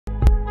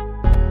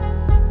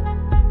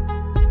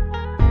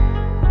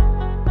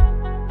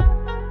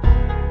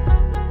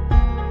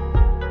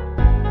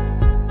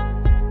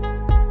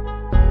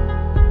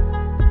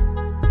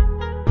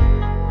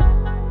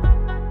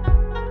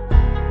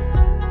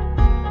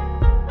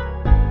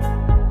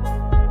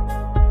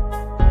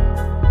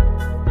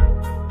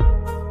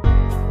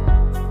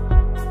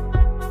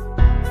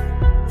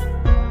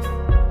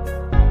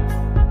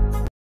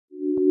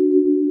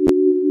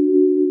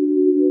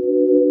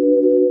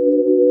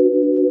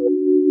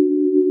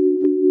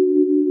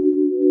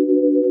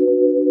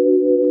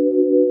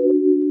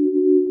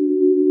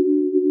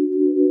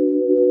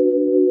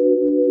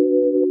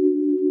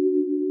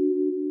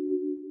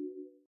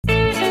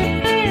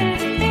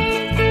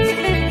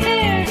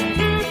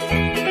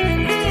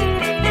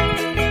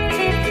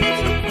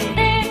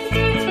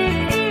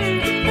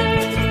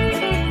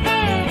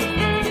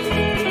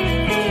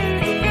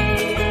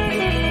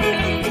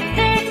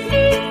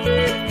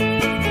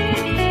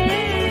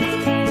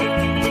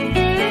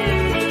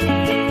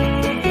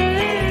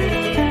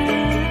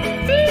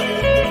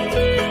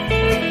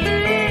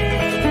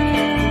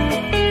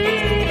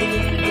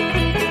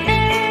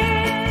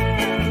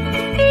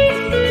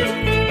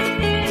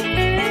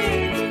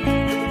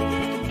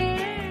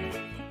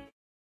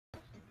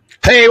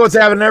Hey, what's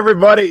happening,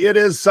 everybody? It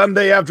is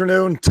Sunday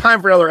afternoon.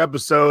 Time for another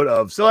episode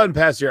of Still Hadn't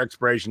Passed Your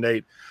Expiration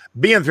Date,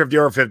 Being Thrifty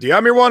or 50.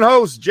 I'm your one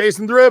host,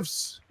 Jason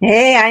Thrifts.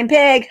 Hey, I'm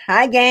Peg.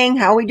 Hi, gang.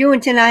 How we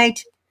doing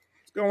tonight?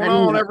 What's going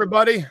on,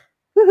 everybody?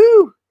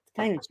 Woohoo! It's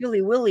kind of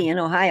chilly willy in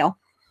Ohio.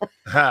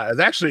 It's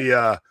actually,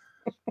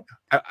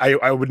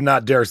 I would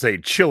not dare say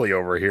chilly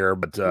over here,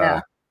 but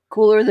yeah,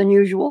 cooler than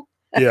usual.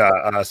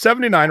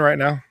 79 right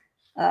now.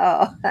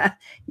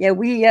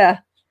 Yeah,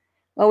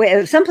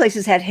 some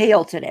places had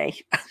hail today,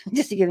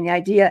 just to give you an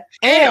idea.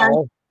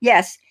 Hail?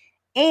 Yes.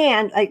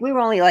 And like we were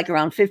only like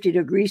around 50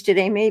 degrees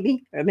today,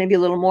 maybe, or maybe a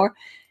little more.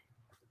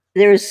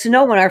 There is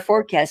snow in our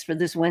forecast for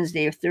this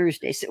Wednesday or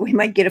Thursday, so we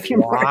might get a few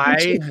more. Why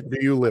do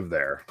you live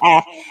there?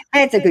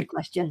 That's a good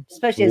question,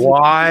 especially as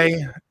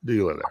why do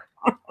you live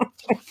there?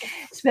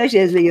 Especially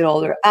as we get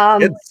older.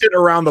 It's sitting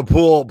around the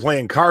pool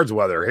playing cards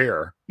weather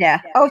here.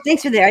 Yeah. Oh,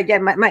 thanks for that. I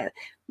get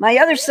my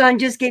other son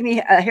just gave me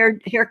a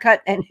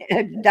haircut and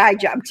a dye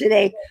job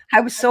today.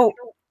 I was so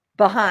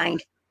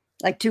behind,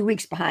 like 2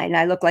 weeks behind.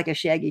 I look like a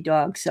shaggy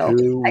dog. So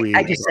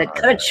I just said,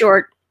 cut it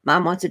short.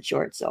 Mom wants it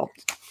short. So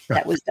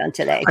that was done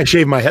today. I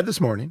shaved my head this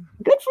morning.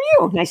 Good for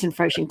you. Nice and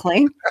fresh and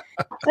clean.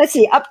 Let's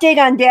see. Update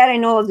on Dad. I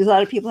know there's a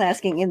lot of people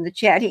asking in the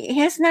chat. He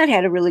has not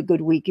had a really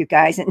good week, you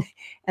guys.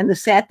 And the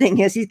sad thing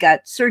is he's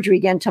got surgery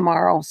again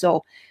tomorrow.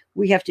 So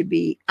we have to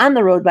be on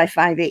the road by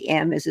 5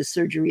 a.m. as his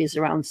surgery is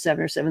around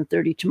 7 or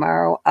 7:30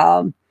 tomorrow.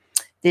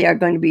 They are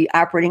going to be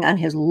operating on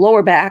his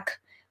lower back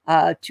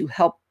to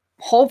help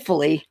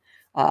hopefully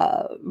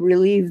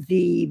relieve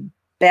the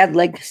bad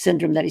leg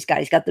syndrome that he's got.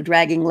 He's got the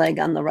dragging leg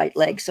on the right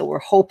leg. So we're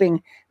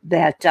hoping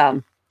that,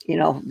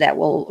 that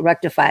will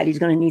rectify it. He's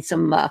going to need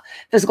some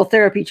physical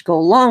therapy to go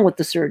along with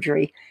the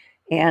surgery.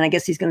 And I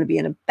guess he's going to be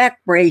in a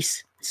back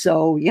brace.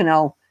 So,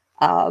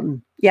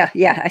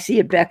 I see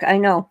it, Beck. I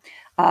know.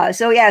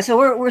 So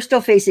we're still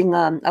facing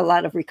a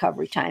lot of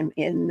recovery time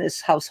in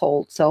this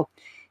household. So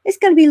it's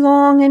going to be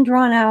long and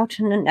drawn out.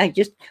 And I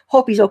just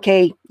hope he's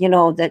okay,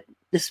 that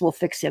this will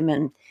fix him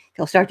and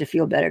he'll start to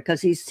feel better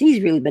because he's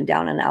really been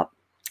down and out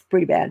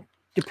pretty bad.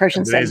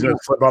 Depression. He's going to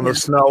slip on the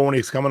snow when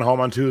he's coming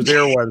home on Tuesday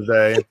or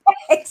Wednesday.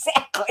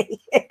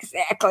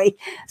 Exactly.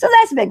 So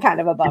that's been kind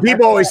of a bummer.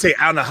 People always say,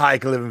 on a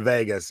hike, I live in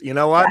Vegas. You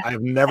know what? Yeah.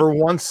 I've never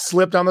once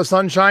slipped on the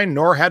sunshine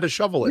nor had to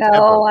shovel it.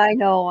 No, ever. I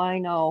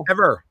know.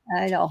 Ever.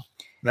 I know.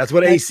 That's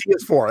what AC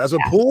is for. That's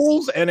what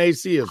pools and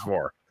AC is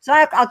for. So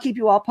I'll keep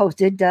you all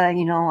posted. I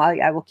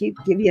will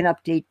give you an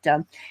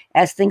update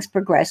as things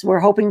progress. We're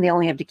hoping they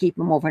only have to keep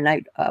him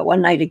overnight,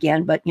 one night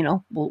again, but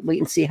we'll wait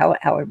and see how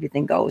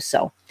everything goes.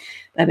 So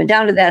I've been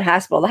down to that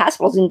hospital. The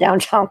hospital's in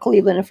downtown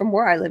Cleveland, and from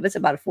where I live, it's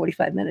about a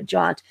 45-minute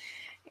jaunt.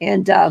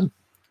 And so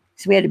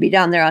we had to be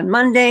down there on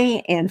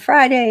Monday and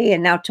Friday,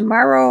 and now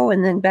tomorrow,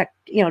 and then back,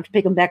 to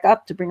pick him back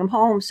up to bring him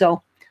home.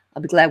 So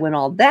I'll be glad when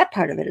all that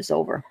part of it is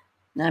over.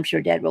 And I'm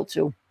sure Dad will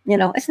too. It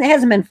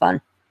hasn't been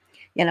fun.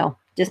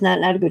 Just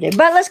not a good day.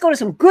 But let's go to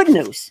some good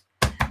news.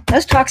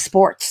 Let's talk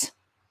sports.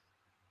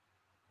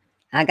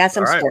 I got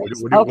some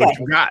sports. What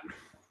you got?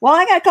 Well,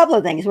 I got a couple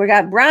of things. We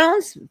got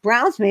Browns.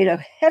 Browns made a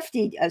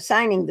hefty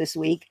signing this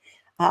week.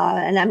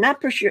 And I'm not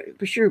for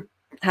sure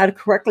how to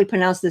correctly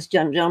pronounce this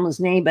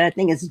gentleman's name, but I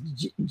think it's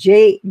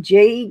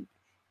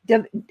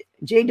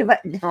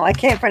no, I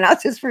can't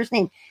pronounce his first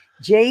name.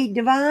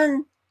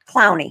 Jadeveon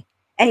Clowney.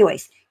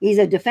 Anyways, he's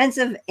a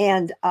defensive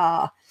and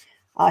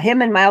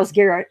him and Myles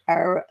Garrett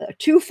are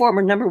two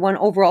former number 1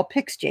 overall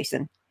picks,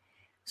 Jason.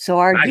 So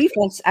our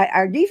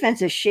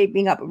defense is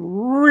shaping up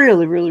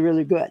really, really,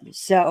 really good.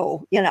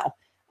 So,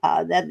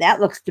 that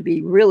looks to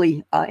be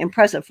really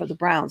impressive for the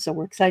Browns. So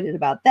we're excited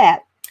about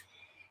that.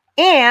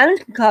 And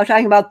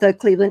talking about the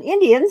Cleveland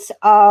Indians,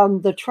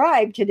 the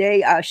Tribe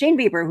today, Shane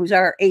Bieber, who's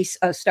our ace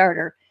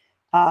starter,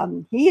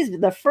 he is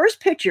the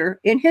first pitcher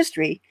in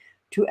history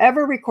to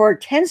ever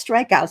record 10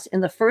 strikeouts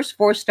in the first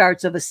 4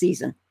 starts of a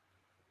season.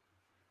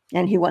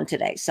 And he won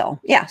today.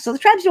 So, so the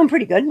Tribe's doing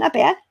pretty good. Not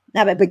bad.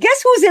 But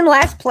guess who's in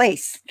last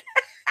place?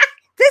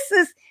 This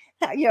is,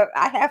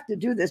 I have to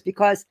do this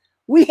because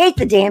we hate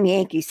the damn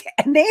Yankees.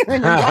 And they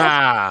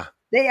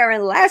are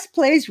in last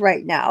place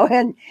right now.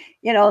 And,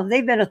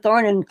 they've been a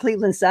thorn in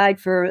Cleveland's side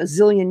for a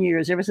zillion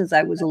years, ever since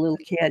I was a little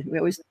kid. We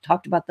always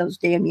talked about those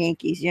damn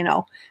Yankees,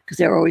 because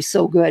they were always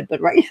so good. But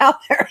right now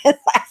they're in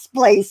last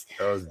place.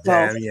 Those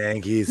damn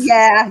Yankees.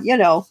 Yeah,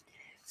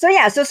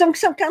 So some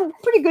kind of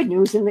pretty good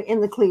news in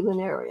the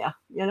Cleveland area,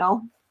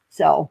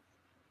 So,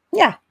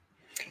 yeah,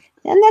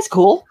 and that's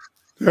cool.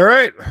 All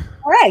right.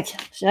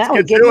 So now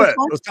let's get to it.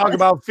 Let's talk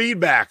about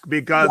feedback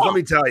because let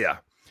me tell you,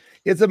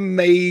 it's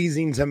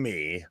amazing to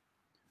me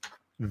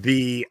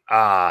the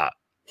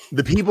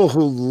people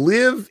who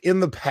live in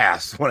the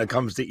past when it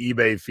comes to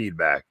eBay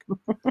feedback.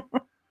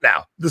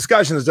 Now,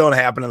 discussions don't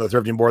happen in the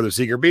Thrifting Board of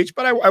Secret Beach,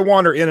 but I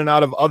wander in and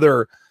out of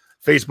other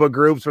Facebook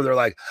groups where they're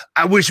like,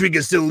 I wish we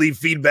could still leave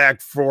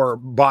feedback for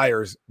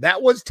buyers.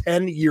 That was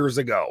 10 years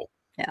ago.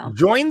 Yeah.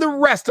 Join the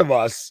rest of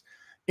us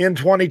in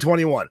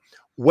 2021.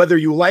 Whether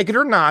you like it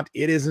or not,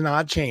 it is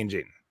not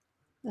changing.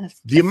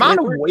 The amount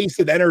of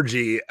wasted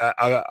energy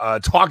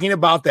talking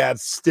about that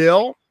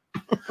still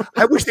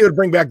I wish they would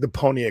bring back the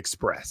Pony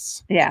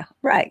Express. Yeah,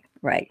 right.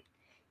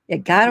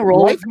 It got to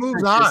roll. Life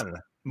moves on.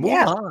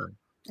 Move on.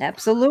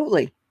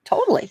 Absolutely.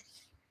 Totally.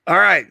 All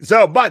right.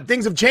 So, but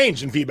things have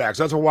changed in feedback.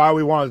 So that's why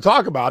we wanted to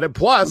talk about it.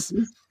 Plus,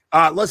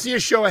 let's see a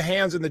show of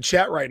hands in the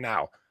chat right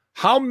now.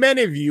 How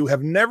many of you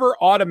have never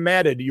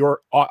automated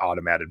your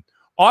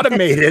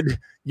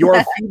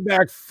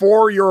feedback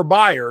for your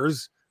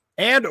buyers,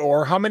 and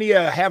or how many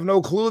have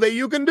no clue that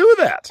you can do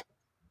that?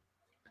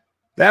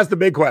 That's the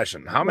big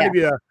question. How many of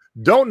you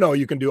don't know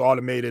you can do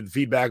automated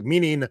feedback?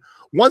 Meaning,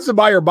 once the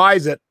buyer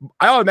buys it,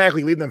 I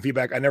automatically leave them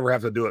feedback. I never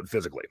have to do it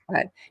physically.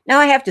 Right. Now,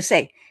 I have to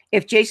say,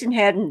 if Jason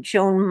hadn't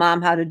shown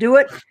Mom how to do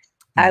it,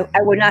 I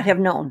would not have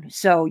known.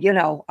 So,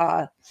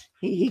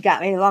 he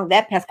got me along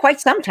that path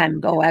quite some time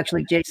ago,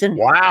 actually, Jason.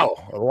 Wow.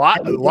 A lot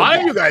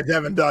of you guys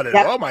haven't done it.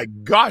 Yep. Oh, my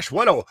gosh.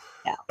 What a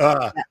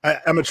I'm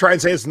going to try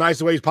and say it's the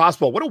nicest way as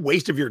possible. What a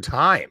waste of your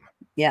time.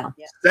 Yeah.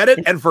 Set it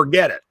and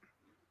forget it.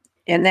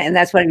 And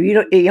that's what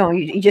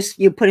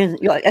you put in,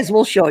 as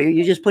we'll show you,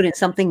 you just put in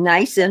something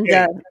nice. And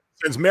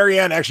since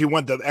Marianne actually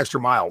went the extra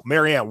mile,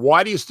 Marianne,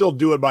 why do you still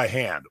do it by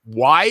hand?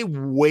 Why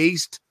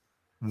waste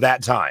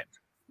that time?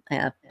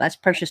 Yeah, that's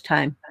precious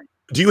time.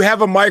 Do you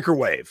have a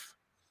microwave?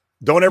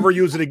 Don't ever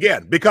use it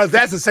again, because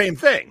that's the same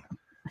thing.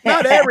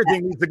 Not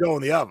everything needs to go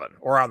in the oven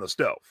or on the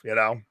stove,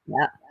 Yeah.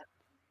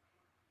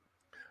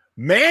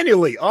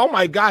 Manually. Oh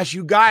my gosh,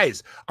 you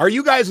guys. Are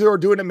you guys who are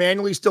doing it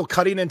manually still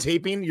cutting and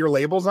taping your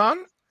labels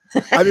on?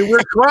 I mean,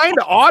 we're trying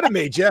to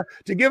automate you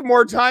to give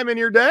more time in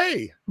your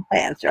day.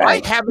 That's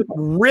right. I haven't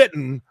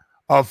written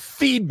a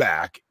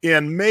feedback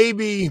in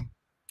maybe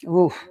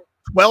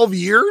 12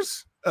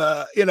 years,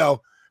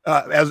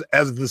 as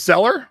the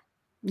seller.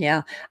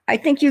 Yeah. I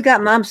think you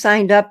got Mom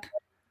signed up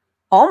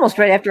almost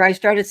right after I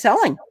started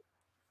selling,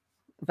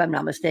 if I'm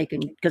not mistaken,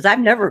 because I've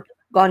never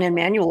gone in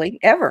manually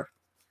ever.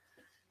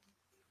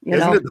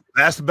 Isn't it the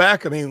best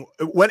back? I mean,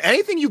 when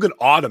anything you can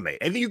automate,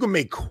 anything you can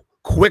make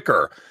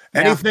quicker,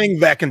 anything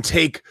that can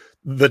take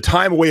the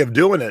time away of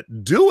doing it,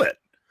 do it.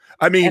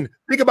 I mean,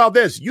 think about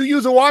this. You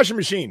use a washing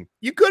machine.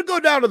 You could go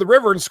down to the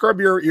river and scrub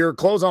your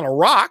clothes on a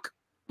rock,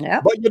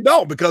 but you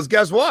don't, because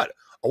guess what?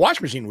 A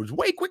washing machine was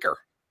way quicker.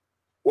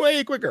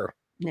 Way quicker.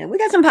 Yeah, we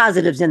got some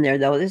positives in there,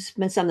 though. This has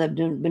been something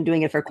that I've been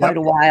doing it for quite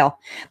a while.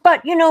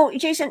 But,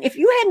 Jason, if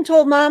you hadn't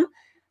told Mom,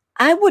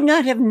 I would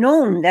not have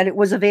known that it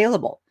was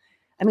available.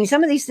 I mean,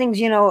 some of these things,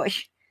 you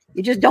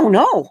just don't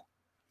know.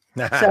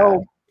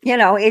 So,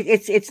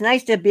 it's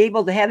nice to be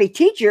able to have a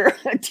teacher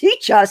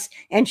teach us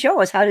and show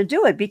us how to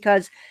do it,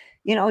 because,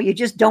 you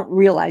just don't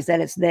realize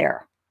that it's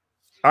there.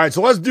 All right,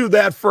 so let's do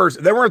that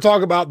first. Then we're going to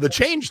talk about the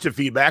change to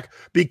feedback,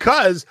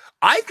 because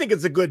I think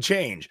it's a good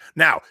change.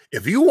 Now,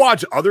 if you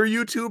watch other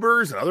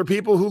YouTubers and other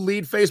people who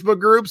lead Facebook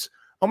groups,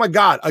 oh my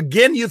God,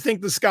 again, you think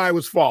the sky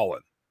was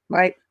falling.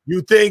 Right.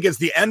 You think it's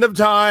the end of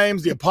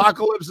times, the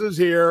apocalypse is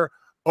here.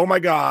 Oh my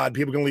God,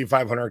 people can leave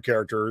 500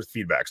 characters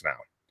feedbacks now.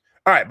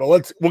 All right, but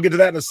we'll get to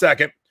that in a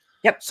second.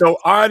 Yep. So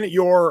on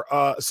your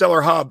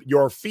Seller Hub,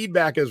 your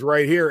feedback is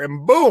right here,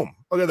 and boom,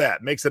 look at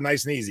that. Makes it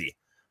nice and easy.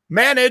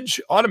 Manage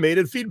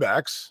automated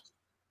feedbacks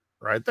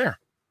right there.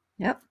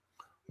 Yep.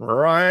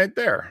 Right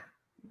there.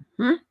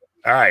 All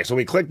right. So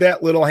we click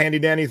that little handy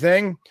dandy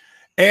thing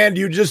and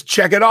you just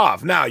check it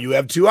off. Now you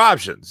have two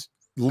options.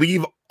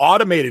 Leave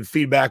automated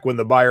feedback when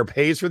the buyer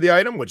pays for the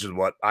item, which is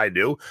what I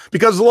do.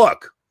 Because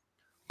look,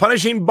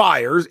 punishing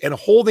buyers and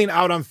holding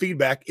out on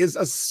feedback is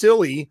a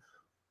silly,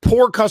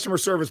 poor customer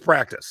service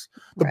practice.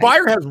 The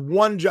buyer has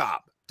one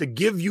job: to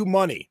give you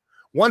money.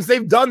 Once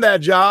they've done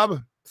that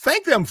job,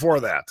 thank them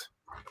for that.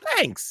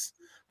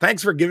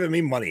 Thanks for giving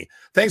me money.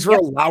 Thanks for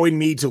allowing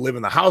me to live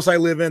in the house I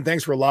live in.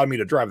 Thanks for allowing me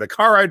to drive the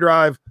car I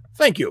drive.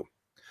 Thank you.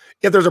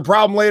 If there's a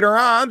problem later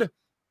on,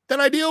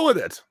 then I deal with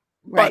it.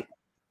 Right.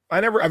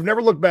 But I've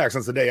never looked back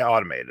since the day I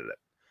automated it.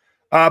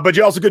 But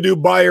you also could do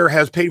buyer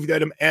has paid for the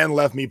item and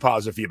left me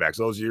positive feedback.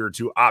 So those are your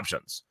two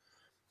options.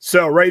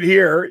 So right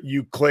here,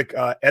 you click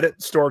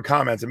edit stored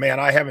comments. And man,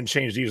 I haven't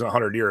changed these in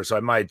 100 years. So I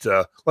might,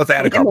 let's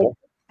add a couple.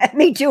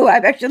 Me too.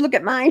 I've actually looked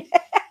at mine.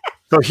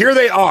 So here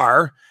they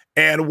are.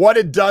 And what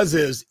it does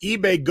is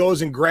eBay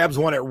goes and grabs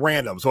one at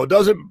random. So it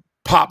doesn't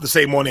pop the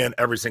same one in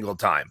every single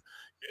time.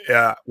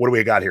 What do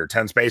we got here?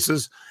 10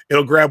 spaces.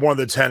 It'll grab one of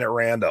the 10 at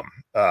random.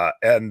 I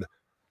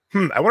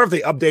wonder if they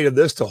updated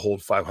this to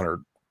hold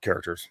 500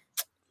 characters.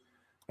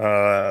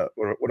 What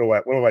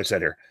have I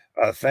said here?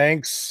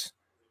 Thanks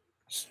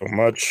so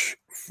much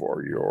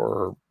for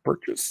your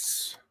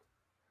purchase.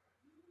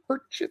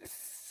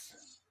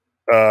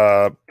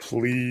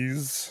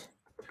 Please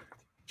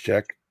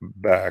check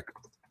back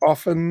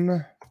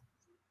often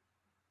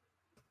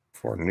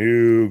for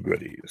new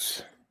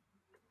goodies.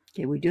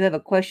 Okay, we do have a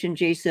question,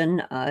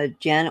 Jason.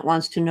 Janet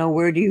wants to know,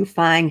 where do you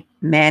find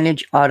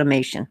manage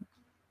automation?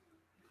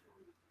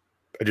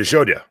 I just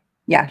showed you.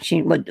 Yeah,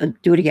 she would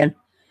do it again,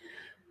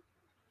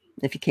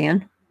 if you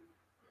can.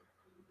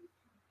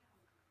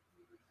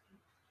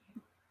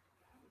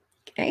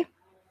 Okay.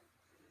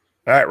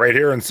 All right, right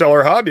here in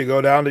Seller Hub, you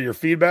go down to your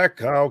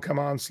feedback. Oh, come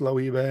on, slow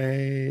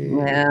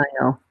eBay. Yeah, I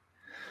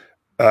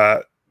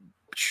know.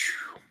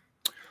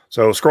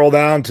 So scroll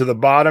down to the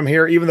bottom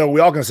here. Even though we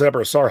all can set up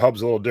our seller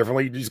hubs a little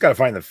differently, you just got to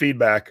find the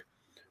feedback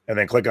and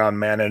then click on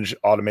manage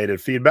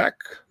automated feedback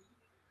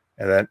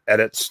and then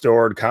edit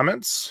stored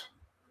comments.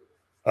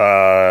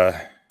 Your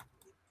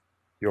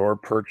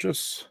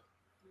purchase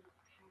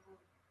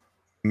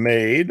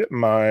made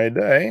my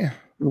day.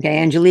 Okay,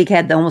 Angelique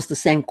had almost the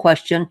same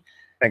question.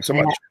 Thanks so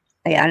much.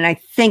 And I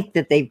think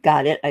that they've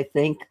got it, I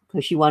think,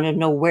 because she wanted to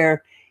know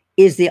where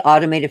is the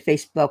automated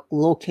Facebook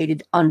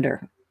located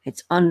under.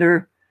 It's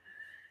under,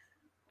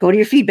 go to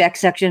your feedback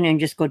section and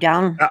just go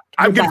down.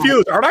 I'm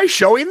confused. Aren't I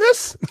showing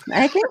this?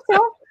 I think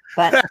so,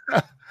 but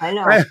I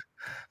know.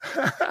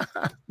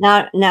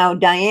 Now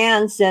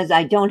Diane says,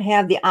 I don't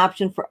have the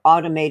option for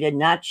automated,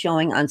 not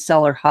showing on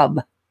Seller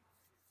Hub.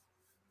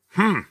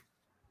 All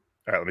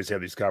right, let me see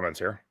these comments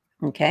here.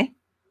 Okay.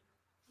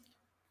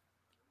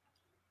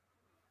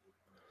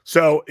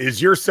 So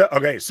is your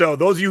okay? So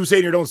those of you who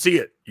say you don't see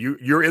it,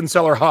 you're in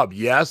Seller Hub.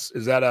 Yes,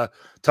 is that a?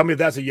 Tell me if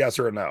that's a yes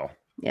or a no.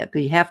 Yeah,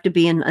 because you have to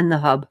be in the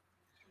hub.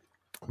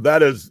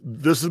 This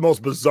is the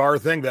most bizarre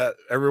thing that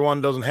everyone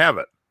doesn't have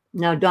it.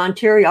 Now Don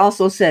Terry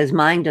also says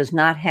mine does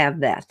not have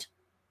that.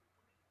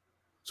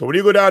 So when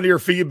you go down to your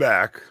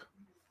feedback,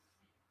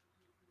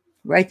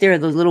 right there,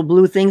 those little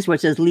blue things where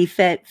it says leave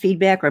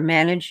feedback or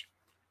manage.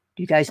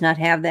 Do you guys not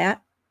have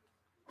that?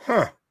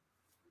 Huh.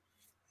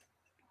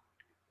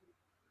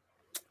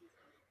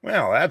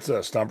 Well, that's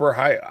a stumper.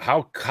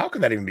 How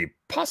can that even be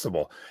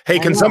possible? Hey,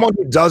 can someone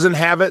who doesn't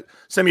have it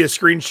send me a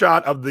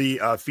screenshot of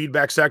the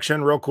feedback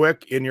section real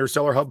quick in your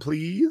Seller Hub,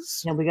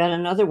 please? Yeah, we got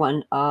another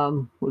one.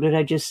 What did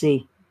I just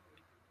see?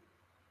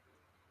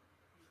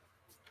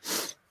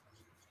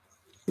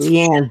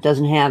 Leanne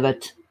doesn't have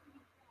it.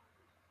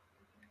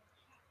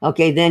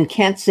 Okay, then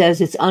Kent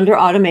says it's under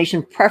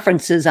automation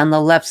preferences on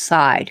the left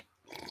side.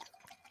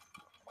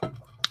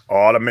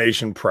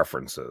 Automation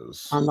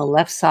preferences. On the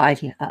left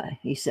side,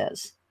 he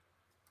says.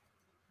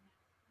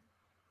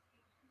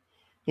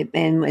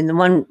 And the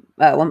one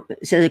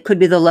says it could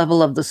be the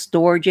level of the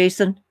store,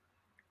 Jason.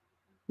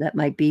 That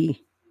might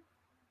be.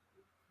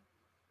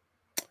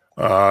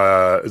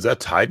 Is that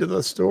tied to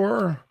the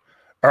store?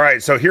 All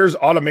right, so here's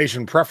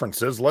automation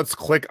preferences. Let's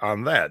click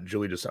on that.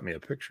 Julie just sent me a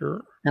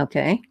picture.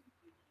 Okay.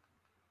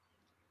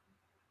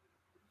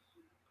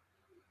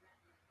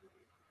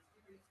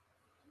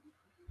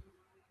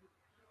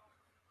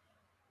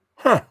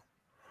 Huh.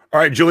 All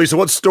right, Julie. So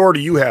what store do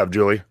you have,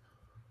 Julie?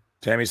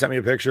 Tammy sent me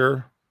a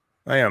picture.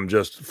 I am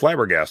just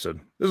flabbergasted.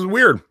 This is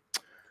weird.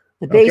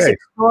 The basic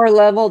store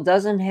level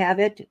doesn't have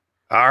it.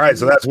 All right,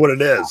 so that's what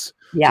it is.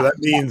 Yeah. So that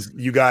means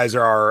you guys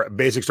are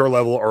basic store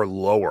level or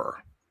lower.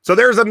 So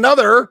there's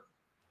another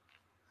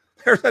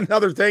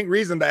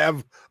reason to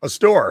have a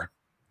store.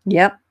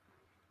 Yep.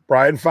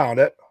 Brian found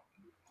it.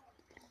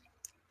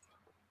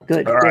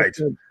 Good. All right.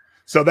 Good.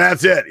 So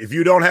that's it. If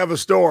you don't have a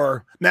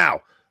store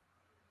now,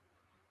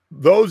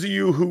 those of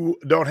you who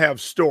don't have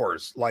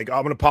stores, like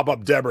I'm going to pop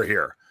up Deborah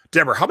here.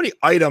 Deborah, how many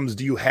items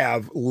do you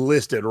have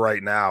listed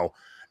right now?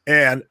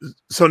 And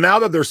so now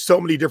that there's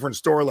so many different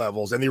store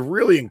levels and they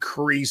really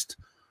increased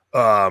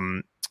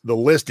the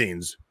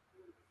listings,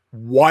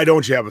 why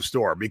don't you have a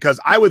store? Because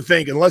I would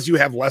think unless you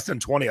have less than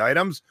 20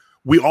 items,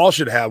 we all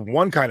should have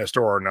one kind of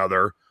store or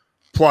another.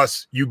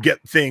 Plus you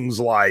get things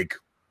like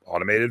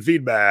automated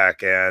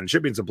feedback and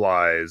shipping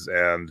supplies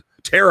and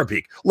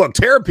TerraPeak. Look,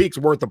 TerraPeak's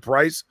worth the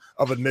price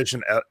of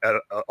admission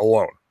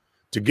alone.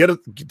 To get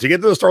to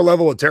the store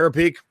level with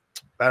TerraPeak,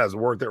 that is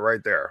worth it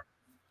right there.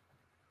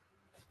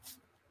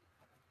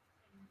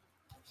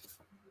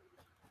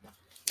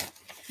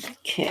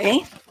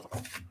 Okay.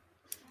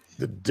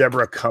 Did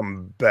Deborah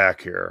come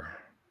back here?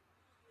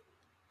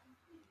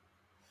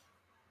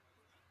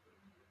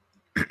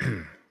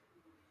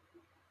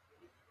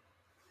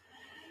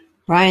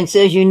 Ryan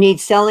says you need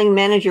Selling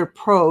Manager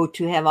Pro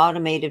to have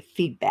automated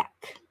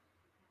feedback.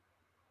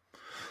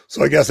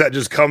 So I guess that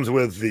just comes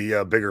with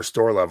the bigger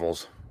store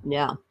levels.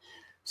 Yeah.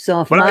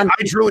 So, but I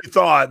truly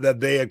thought that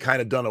they had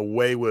kind of done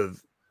away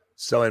with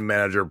Selling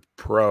Manager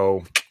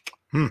Pro.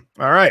 All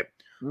right. Okay.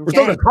 We're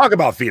still going to talk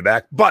about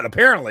feedback, but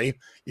apparently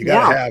you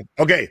got to have.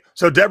 Okay.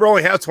 So Deborah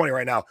only has 20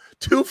 right now.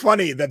 Too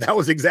funny that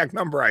was the exact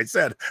number I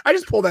said. I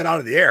just pulled that out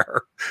of the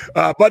air.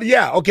 But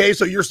yeah. Okay.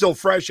 So you're still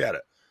fresh at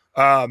it.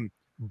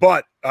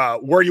 But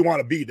where you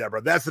want to be,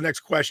 Deborah, that's the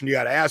next question you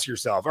got to ask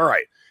yourself. All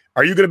right.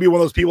 Are you going to be one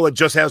of those people that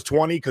just has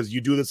 20 because you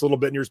do this a little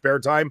bit in your spare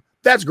time?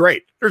 That's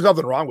great. There's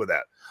nothing wrong with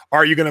that.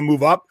 Are you going to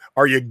move up?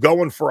 Are you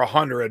going for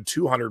 100,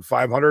 200,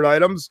 500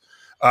 items?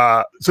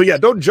 So yeah,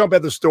 don't jump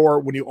at the store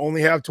when you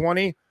only have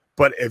 20.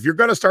 But if you're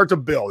going to start to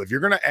build, if you're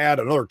going to add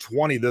another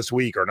 20 this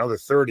week or another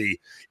 30,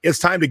 it's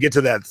time to get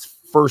to that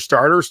first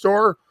starter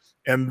store.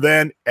 And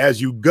then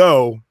as you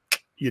go,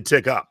 you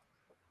tick up.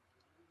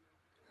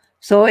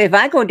 So if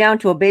I go down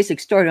to a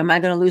basic store, am I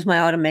going to lose my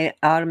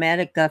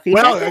automatic feedback?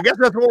 Well, I guess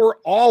that's what we're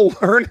all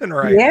learning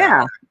right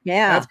now.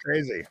 Yeah. That's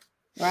crazy.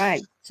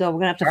 Right. So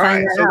we're going to have to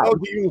find that out. Those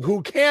of you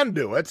who can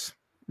do it,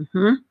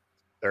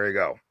 there you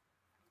go.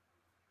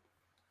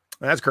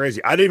 That's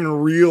crazy. I didn't even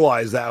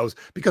realize that was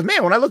because,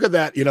 man, when I look at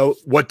that, you know,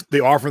 what they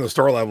offer in the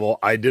store level,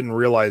 I didn't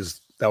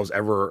realize that was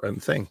ever a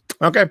thing.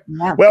 Okay.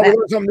 Yeah, well, we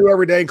learn something new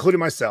every day,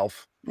 including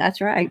myself. That's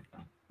right.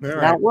 All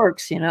that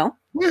works, you know.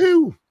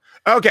 Woohoo.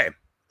 Okay.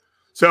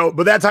 So,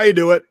 but that's how you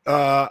do it.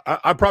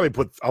 I'll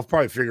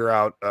probably figure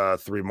out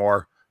 3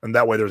 more, and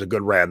that way there's a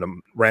good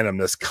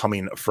randomness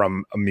coming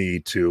from me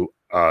to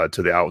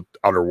the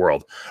outer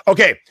world.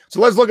 Okay.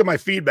 So let's look at my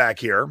feedback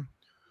here.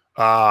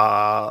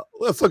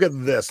 Let's look at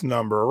this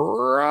number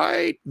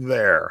right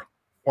there,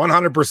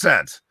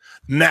 100%.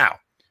 Now,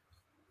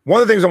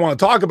 one of the things I want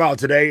to talk about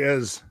today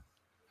is,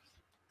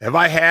 have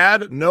I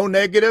had no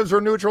negatives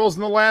or neutrals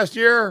in the last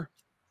year?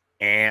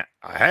 And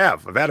I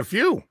have. I've had a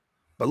few,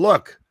 but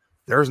look,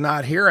 there's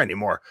not here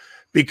anymore,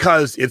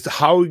 because it's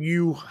how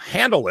you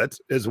handle it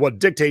is what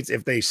dictates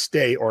if they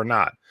stay or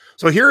not.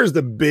 So here is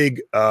the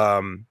big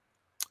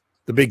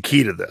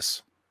key to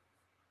this.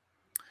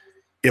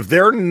 If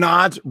they're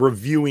not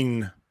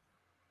reviewing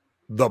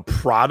the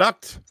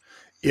product,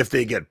 if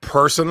they get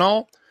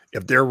personal,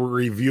 if they're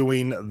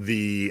reviewing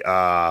the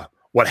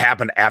what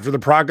happened after the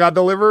product got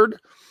delivered,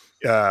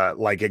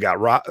 like it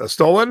got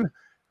stolen,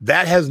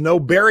 that has no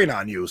bearing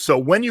on you. So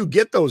when you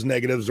get those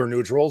negatives or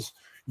neutrals,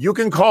 you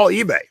can call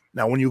eBay.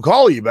 Now, when you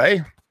call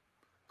eBay,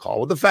 call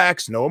with the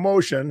facts, no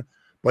emotion.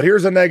 But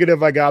here's a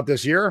negative I got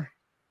this year.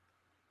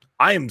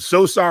 I am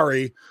so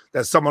sorry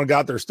that someone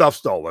got their stuff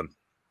stolen.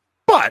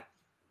 But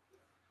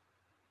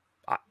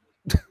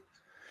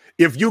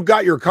if you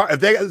got your car, if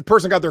the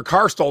person got their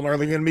car stolen, are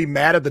they going to be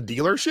mad at the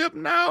dealership?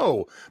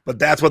 No, but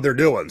that's what they're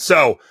doing.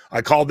 So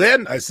I called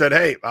in. I said,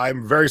 hey,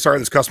 I'm very sorry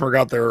this customer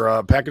got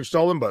their package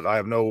stolen, but I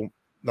have nothing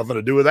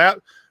to do with that.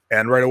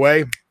 And right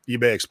away,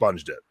 eBay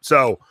expunged it.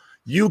 So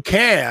you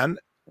can,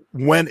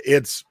 when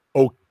it's,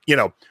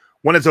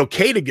 when it's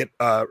okay to get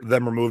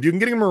them removed, you can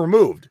get them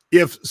removed.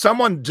 If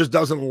someone just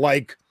doesn't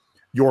like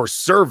your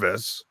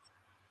service,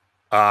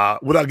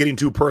 without getting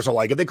too personal,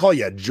 like if they call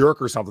you a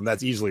jerk or something,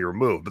 that's easily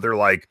removed. But they're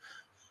like,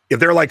 if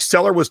they're like,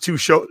 seller was too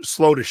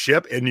slow to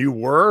ship and you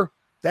were,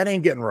 that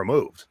ain't getting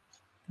removed.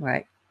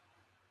 Right.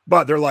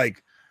 But they're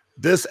like,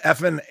 this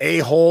effing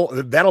a-hole,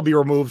 that'll be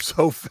removed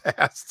so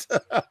fast.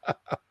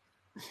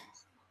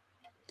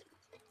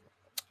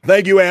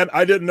 Thank you, Ann.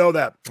 I didn't know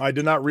that. I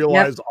did not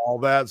realize all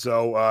that.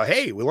 So,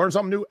 hey, we learn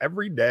something new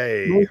every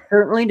day. We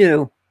certainly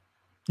do.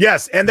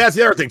 Yes, and that's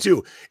the other thing,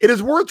 too. It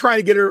is worth trying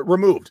to get it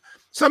removed.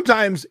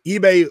 Sometimes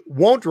eBay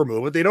won't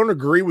remove it. They don't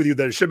agree with you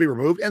that it should be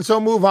removed, and so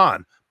move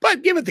on.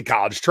 But give it the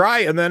college try,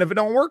 and then if it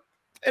don't work,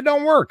 it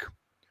don't work.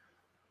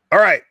 All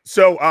right,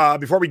 so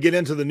before we get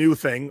into the new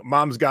thing,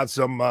 Mom's got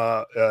some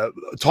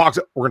talks.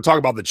 We're going to talk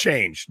about the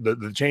change,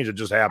 the change that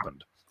just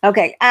happened.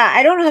 Okay,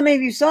 I don't know how many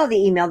of you saw the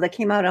email that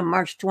came out on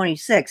March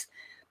 26th,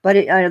 but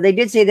they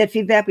did say that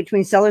feedback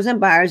between sellers and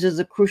buyers is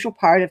a crucial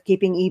part of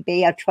keeping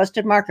eBay a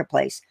trusted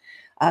marketplace.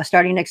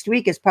 Starting next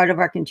week, as part of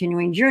our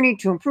continuing journey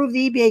to improve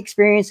the eBay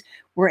experience,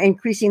 we're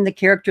increasing the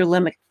character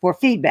limit for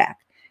feedback.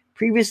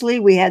 Previously,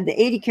 we had the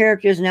 80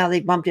 characters. Now they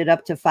bumped it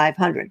up to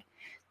 500.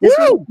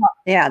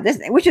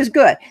 Which is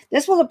good.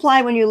 This will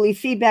apply when you leave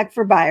feedback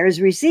for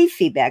buyers, receive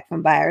feedback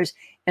from buyers,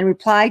 and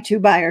reply to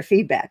buyer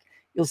feedback.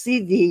 You'll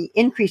see the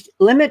increased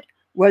limit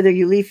whether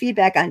you leave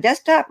feedback on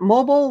desktop,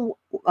 mobile,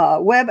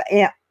 web,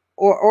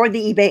 or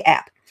the eBay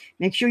app.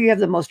 Make sure you have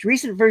the most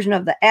recent version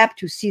of the app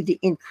to see the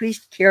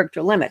increased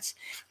character limits.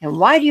 And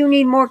why do you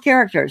need more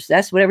characters?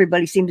 That's what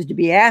everybody seems to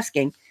be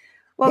asking.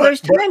 Well, there's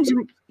times.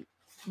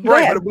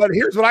 Right, but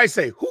here's what I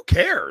say. Who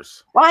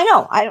cares? Well, I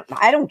know.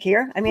 I don't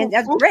care. I mean,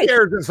 that's great. Who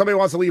cares if somebody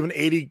wants to leave an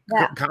 80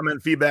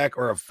 comment feedback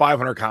or a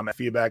 500 comment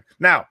feedback?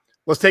 Now,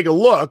 let's take a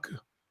look.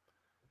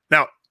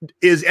 Now,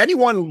 is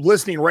anyone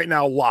listening right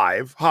now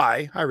live?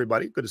 Hi,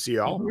 everybody. Good to see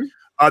y'all.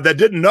 Mm-hmm. That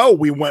didn't know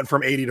we went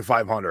from 80 to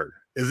 500.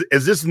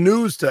 Is this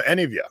news to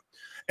any of you?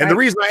 And the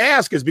reason I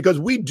ask is because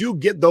we do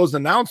get those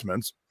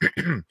announcements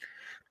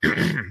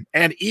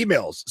and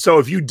emails. So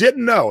if you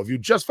didn't know, if you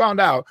just found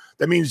out,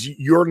 that means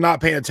you're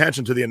not paying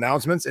attention to the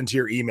announcements and to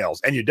your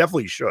emails. And you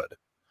definitely should.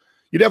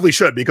 You definitely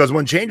should, because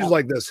when changes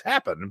like this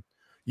happen,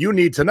 you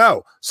need to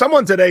know.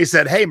 Someone today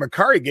said, hey,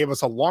 Macari gave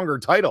us a longer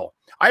title.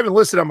 I haven't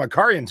listed on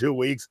Macari in 2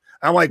 weeks.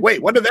 I'm like,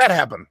 wait, when did that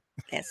happen?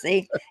 Yeah,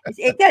 see,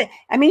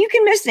 I mean, you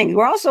can miss things.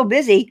 We're all so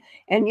busy.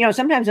 And,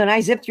 sometimes when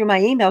I zip through my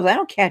emails, I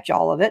don't catch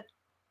all of it.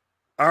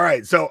 All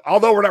right. So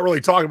although we're not really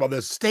talking about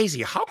this,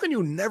 Stacy, how can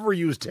you never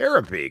use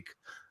TerraPeak?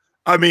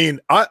 I mean,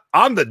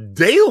 on the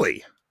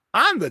daily,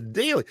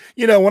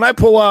 when I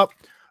pull up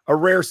a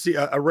rare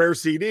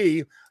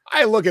CD,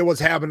 I look at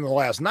what's happened in the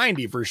last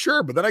 90 for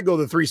sure, but then I go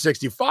to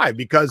 365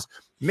 because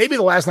maybe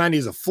the last 90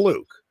 is a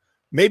fluke.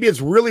 Maybe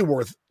it's really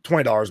worth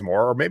 $20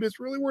 more, or maybe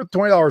it's really worth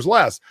 $20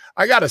 less.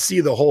 I got to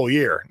see the whole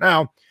year.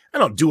 Now, I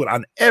don't do it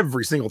on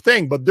every single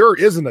thing, but there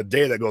isn't a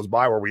day that goes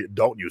by where we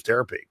don't use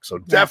TerraPeak. So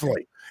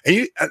definitely.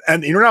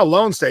 And you're not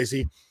alone,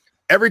 Stacy.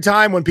 Every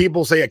time when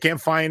people say I can't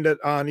find it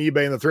on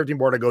eBay and the thrifting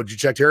board, I go, did you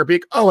check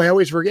TerraPeak? Oh, I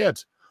always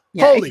forget.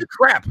 Yeah, holy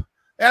crap.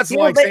 That's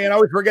like saying I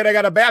always forget I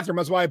got a bathroom.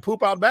 That's why I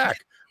poop out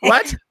back.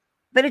 What?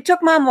 But it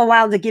took Mom a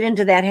while to get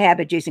into that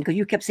habit, Jason, because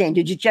you kept saying,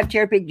 did you check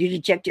JPeg? Did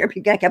you check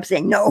JPeg? I kept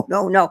saying, no,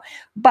 no, no.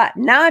 But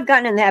now I've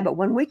gotten in the habit.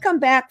 When we come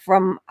back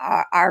from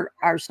our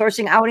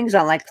sourcing outings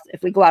on, like,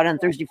 if we go out on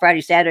Thursday,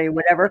 Friday, Saturday,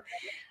 whatever,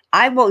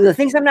 I will, the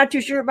things I'm not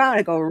too sure about,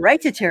 I go right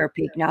to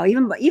TerraPeak now,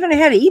 even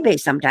ahead of eBay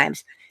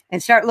sometimes,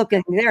 and start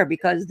looking there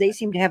because they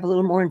seem to have a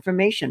little more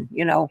information,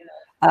 you know,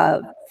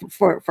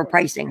 for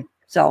pricing.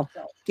 So,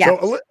 yeah.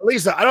 So,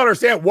 Lisa, I don't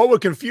understand. What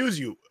would confuse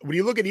you? When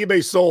you look at eBay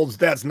solds,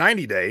 that's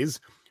 90 days.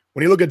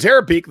 When you look at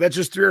TerraPeak, that's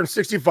just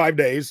 365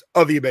 days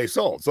of eBay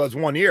sold. So that's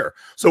 1 year.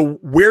 So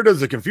where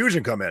does the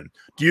confusion come in?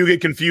 Do you get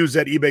confused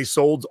at eBay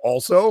solds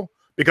also?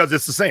 Because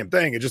it's the same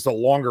thing. It's just a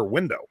longer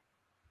window.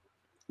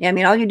 Yeah, I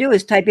mean, all you do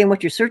is type in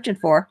what you're searching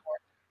for,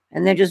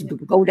 and then just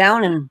go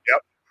down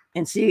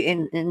and see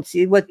and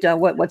see what's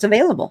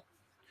available.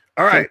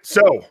 All right.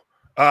 So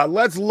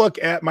let's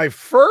look at my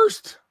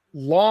first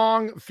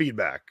long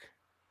feedback.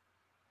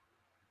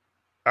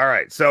 All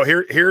right. So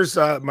here's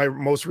my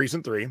most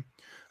recent 3.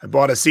 I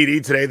bought a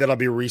CD today that I'll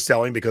be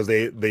reselling because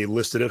they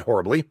listed it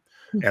horribly,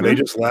 and they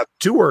just left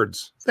 2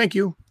 words. Thank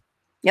you.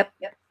 Yep.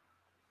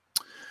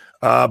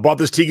 Bought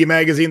this Tiki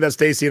magazine that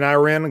Stacy and I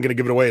were in. I'm going to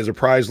give it away as a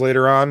prize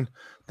later on.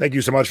 Thank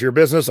you so much for your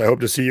business. I hope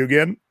to see you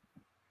again.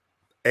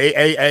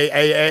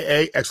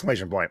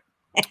 Exclamation point.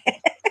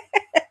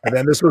 And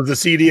then this was the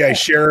CD I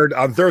shared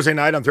on Thursday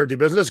night on 30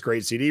 Business.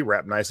 Great CD,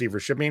 wrapped nicely for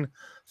shipping.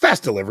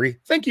 Fast delivery.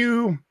 Thank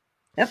you.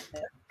 Yep.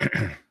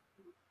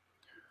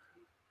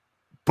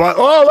 But,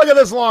 oh, look at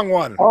this long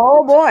one.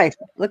 Oh, boy.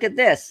 Look at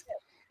this.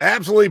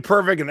 Absolutely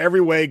perfect in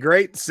every way.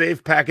 Great,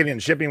 safe packaging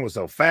and shipping was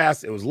so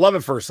fast. It was love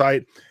at first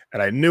sight,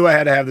 and I knew I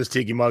had to have this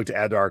Tiki mug to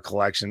add to our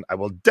collection. I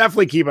will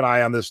definitely keep an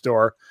eye on this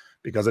store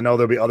because I know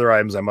there'll be other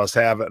items I must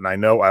have, and I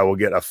know I will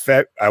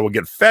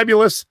get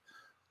fabulous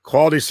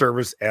quality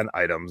service and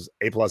items.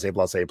 A+,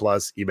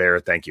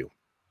 eBayer, thank you.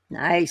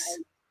 Nice.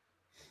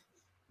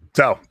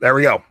 So there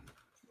we go.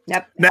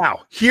 Yep.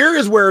 Now, here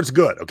is where it's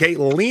good. Okay.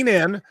 Lean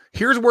in.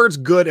 Here's where it's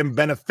good and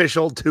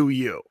beneficial to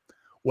you.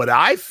 What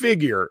I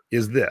figure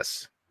is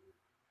this.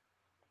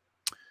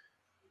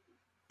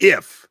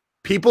 If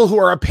people who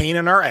are a pain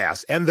in our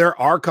ass, and there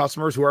are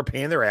customers who are a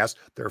pain in their ass,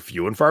 they're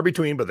few and far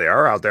between, but they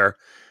are out there.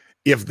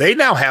 If they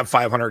now have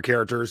 500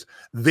 characters,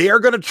 they are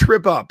going to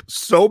trip up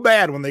so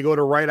bad when they go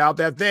to write out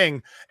that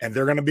thing, and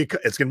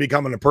it's going to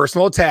become a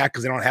personal attack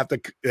because they don't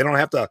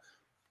have to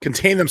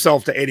contain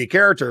themselves to 80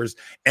 characters,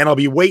 and it'll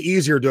be way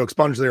easier to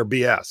expunge their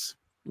BS.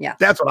 Yeah.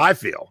 That's what I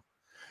feel.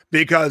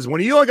 Because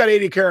when you only got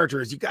 80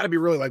 characters, you got to be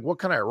really like, what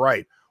can I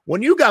write?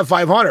 When you got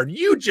 500,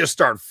 you just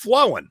start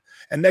flowing.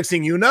 And next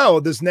thing you know,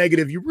 this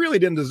negative you really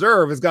didn't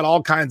deserve has got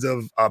all kinds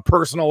of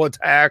personal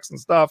attacks and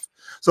stuff.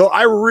 So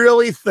I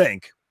really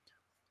think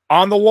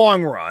on the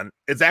long run,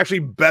 it's actually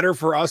better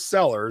for us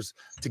sellers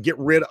to get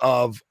rid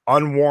of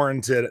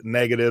unwarranted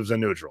negatives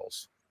and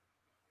neutrals.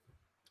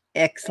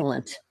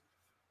 Excellent.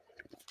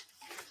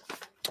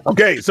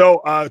 Okay,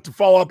 so to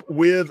follow up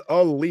with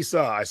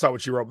Lisa, I saw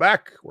what she wrote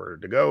back. Where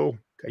to go?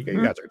 Okay,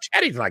 you guys are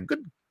chatty tonight.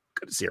 Good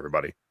to see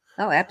everybody.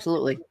 Oh,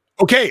 absolutely.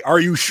 Okay, are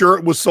you sure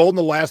it was sold in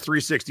the last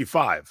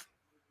 365?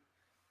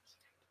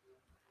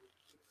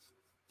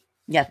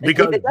 Yes,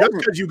 because just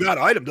because you got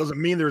an item doesn't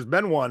mean there's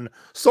been one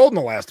sold in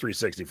the last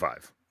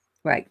 365.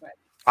 Right.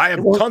 I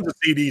have tons of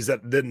CDs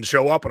that didn't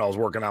show up when I was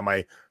working on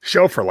my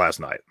show for last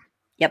night.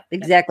 Yep,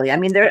 exactly. I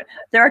mean, there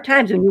are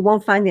times when you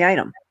won't find the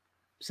item,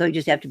 so you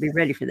just have to be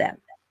ready for that.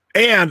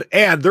 And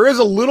there is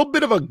a little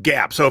bit of a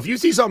gap. So if you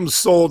see something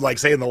sold, like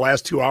say in the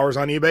last 2 hours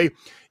on eBay,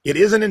 it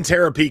isn't in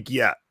TerraPeak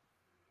yet.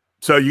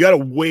 So you got to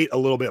wait a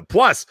little bit.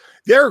 Plus,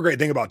 the other great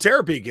thing about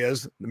TerraPeak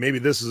is maybe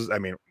this is, I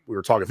mean, we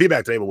were talking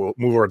feedback today, but we'll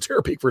move over to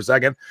TerraPeak for a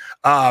second.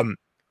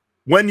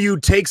 When you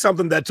take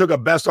something that took a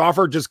best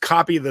offer, just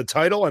copy the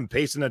title and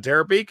paste it in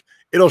TerraPeak.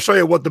 It'll show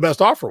you what the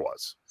best offer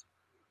was.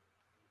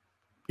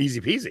 Easy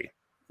peasy.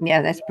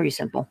 Yeah, that's pretty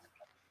simple.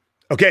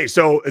 Okay,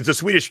 so it's a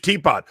Swedish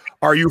teapot.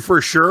 Are you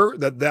for sure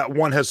that that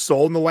one has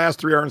sold in the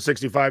last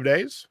 365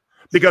 days?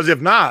 Because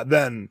if not,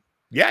 then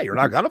yeah, you're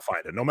not going to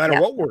find it, no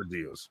matter what word you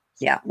use.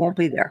 Yeah, won't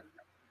be there.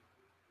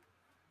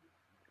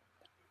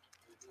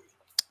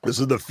 This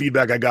is the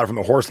feedback I got from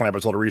the horse lamp I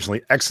sold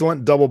recently.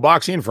 Excellent double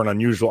boxing for an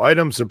unusual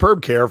item.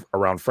 Superb care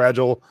around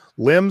fragile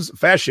limbs.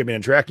 Fast shipping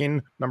and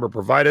tracking number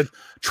provided.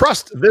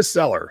 Trust this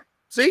seller.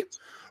 See?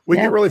 We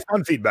get really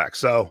fun feedback.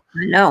 So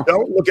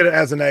don't look at it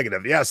as a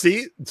negative. Yeah,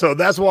 see? So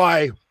that's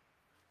why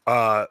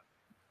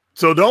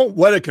so don't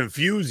let it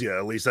confuse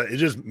you, Lisa. It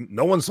just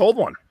no one sold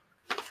one.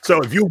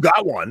 So if you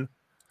got one,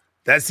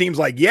 that seems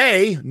like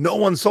yay, no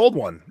one sold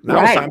one.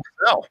 Now it's time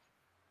to sell.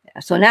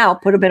 So now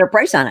put a better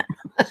price on it.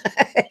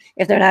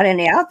 If there are not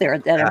any out there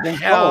that have been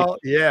sold.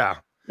 Yeah.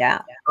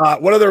 Yeah.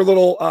 What other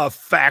little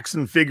facts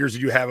and figures do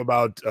you have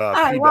about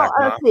feedback? Well,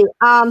 let's see.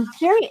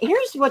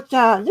 Here's what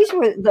these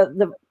were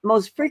the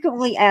most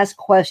frequently asked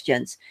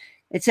questions.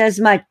 It says,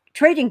 my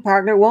trading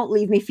partner won't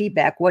leave me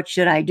feedback. What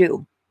should I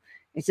do?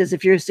 It says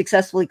if you're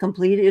successfully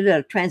completed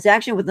a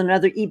transaction with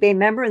another eBay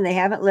member and they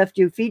haven't left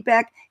you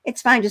feedback,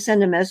 it's fine to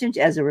send a message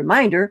as a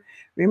reminder.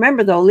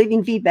 Remember, though,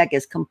 leaving feedback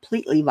is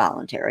completely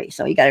voluntary.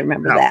 So you got to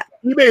remember that.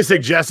 eBay is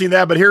suggesting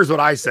that, but here's what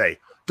I say.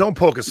 Don't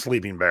poke a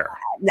sleeping bear.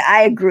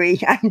 I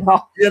agree. I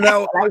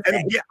know.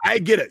 I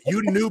get it.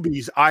 You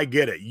newbies, I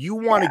get it. You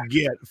want to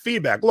get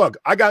feedback. Look,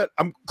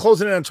 I'm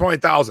closing in on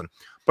 20,000,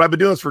 but I've been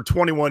doing this for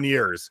 21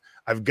 years.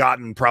 I've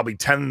gotten probably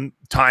 10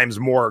 times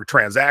more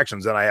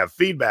transactions than I have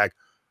feedback.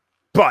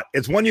 But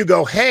it's when you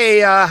go,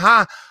 hey,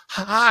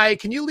 hi,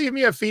 can you leave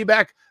me a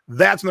feedback?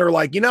 That's when they're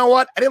like, you know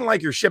what? I didn't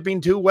like your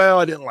shipping too well.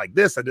 I didn't like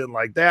this. I didn't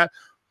like that.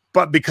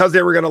 But because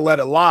they were going to let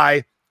it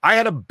lie, I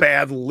had a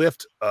bad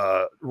Lyft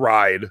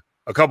ride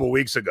a couple of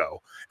weeks ago,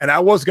 and I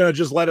was going to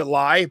just let it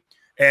lie.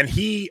 And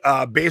he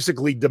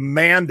basically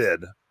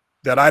demanded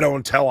that I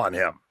don't tell on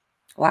him.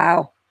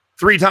 Wow.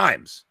 3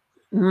 times.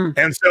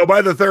 And so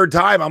by the 3rd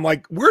time, I'm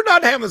like, we're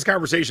not having this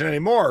conversation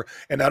anymore.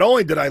 And not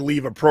only did I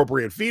leave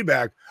appropriate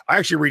feedback, I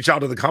actually reached out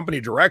to the company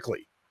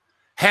directly.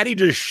 Had he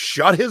just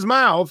shut his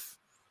mouth,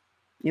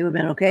 you would have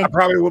been okay. I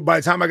probably would, by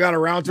the time I got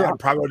around to it, I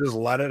probably would just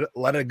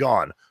let it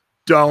gone.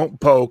 Don't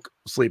poke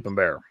sleeping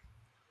bear.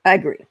 I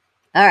agree.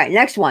 All right.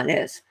 Next one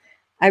is,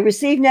 I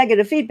received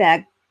negative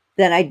feedback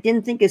that I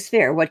didn't think is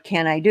fair. What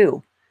can I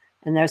do?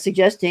 And they're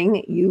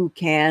suggesting you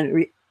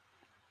can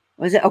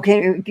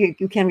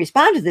you can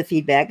respond to the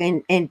feedback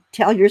and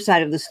tell your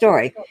side of the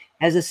story.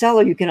 As a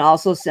seller, you can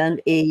also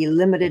send a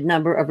limited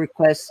number of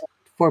requests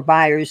for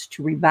buyers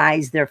to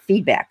revise their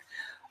feedback.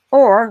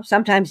 Or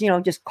sometimes,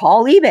 just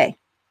call eBay.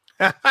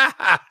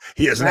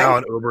 He is now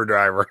an Uber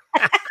driver.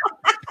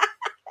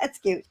 That's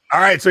cute.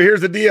 All right. So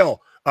here's the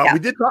deal. I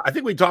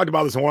think we talked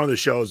about this on one of the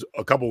shows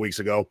a couple weeks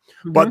ago,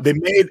 but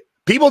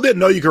people didn't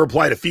know you could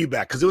reply to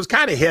feedback because it was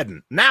kind of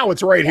hidden. Now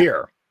it's right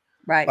here.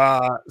 Right.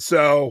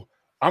 So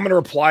I'm going to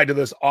reply to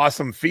this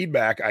awesome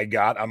feedback I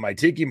got on my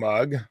Tiki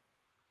mug.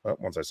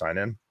 Once I sign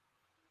in,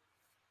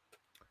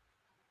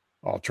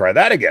 I'll try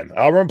that again.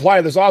 I'll reply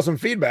to this awesome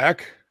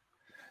feedback.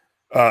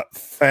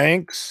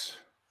 Thanks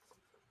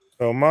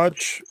so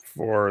much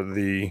for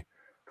the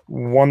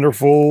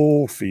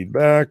wonderful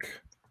feedback.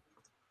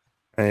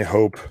 I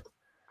hope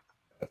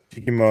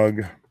Tiki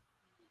mug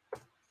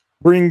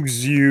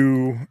brings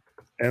you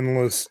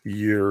endless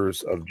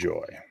years of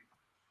joy.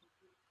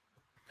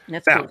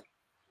 That's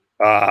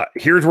now,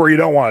 here's where you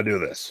don't want to do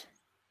this.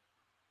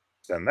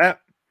 Send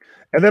that.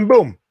 And then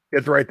boom,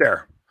 it's right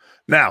there.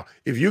 Now,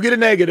 if you get a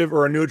negative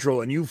or a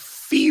neutral and you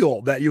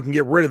feel that you can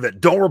get rid of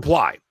it, don't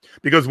reply.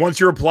 Because once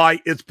you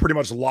reply, it's pretty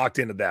much locked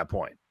in at that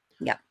point.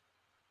 Yeah.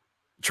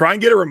 Try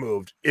and get it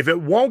removed. If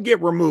it won't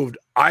get removed,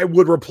 I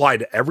would reply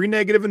to every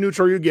negative and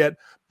neutral you get,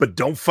 but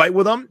don't fight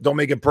with them. Don't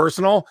make it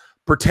personal.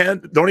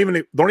 Pretend, don't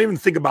even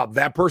think about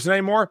that person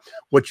anymore.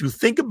 What you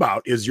think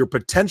about is your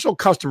potential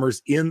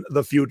customers in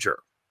the future.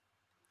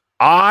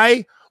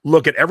 I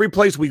look at every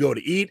place we go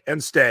to eat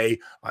and stay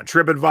on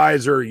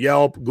TripAdvisor,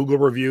 Yelp, Google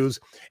reviews,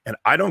 and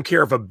I don't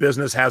care if a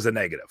business has a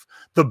negative.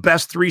 The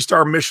best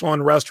 3-star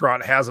Michelin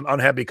restaurant has an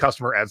unhappy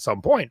customer at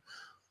some point.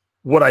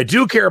 What I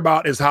do care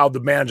about is how the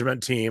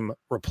management team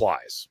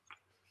replies.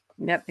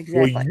 Yep,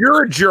 exactly. Well,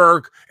 you're a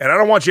jerk, and I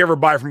don't want you to ever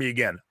buy from me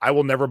again. I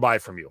will never buy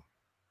from you.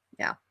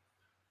 Yeah.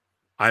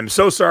 I'm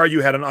so sorry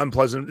you had an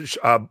unpleasant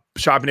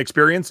shopping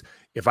experience.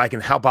 If I can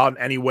help out in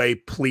any way,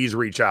 please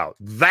reach out.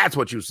 That's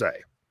what you say.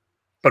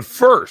 But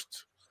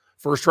first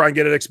try and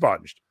get it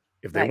expunged.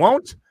 If they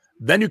won't,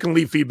 then you can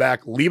leave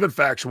feedback, leave it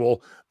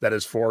factual. That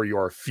is for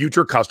your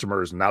future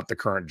customers, not the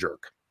current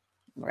jerk.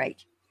 Right.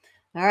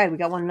 All right. We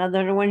got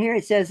another one here.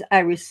 It says, I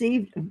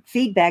received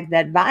feedback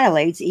that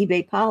violates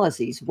eBay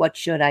policies. What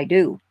should I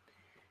do?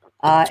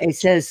 It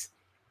says,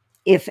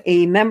 if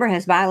a member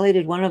has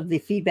violated one of the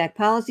feedback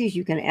policies,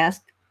 you can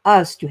ask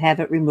us to have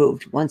it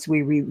removed. Once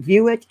we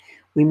review it,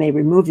 we may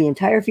remove the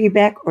entire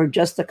feedback or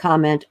just the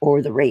comment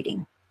or the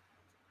rating.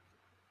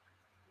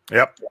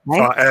 Yep.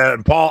 Right?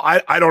 And Paul,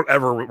 I don't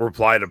ever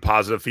reply to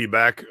positive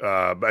feedback.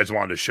 I just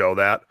wanted to show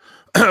that.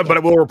 But I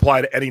will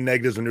reply to any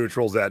negatives and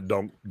neutrals that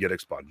don't get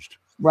expunged.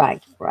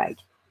 Right.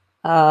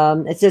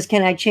 It says,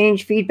 can I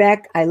change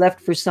feedback I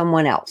left for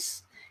someone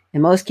else?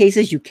 In most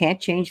cases, you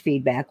can't change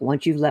feedback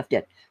once you've left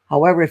it.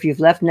 However, if you've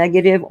left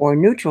negative or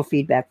neutral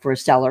feedback for a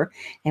seller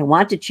and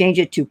want to change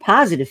it to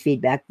positive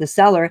feedback, the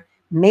seller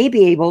may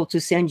be able to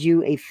send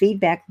you a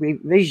feedback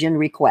revision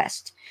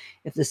request.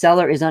 If the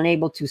seller is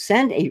unable to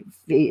send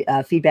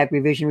a feedback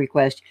revision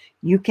request,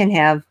 you can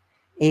have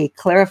a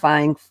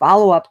clarifying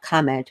follow-up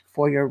comment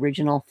for your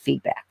original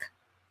feedback.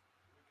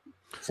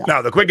 So.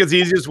 Now, the quickest,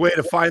 easiest way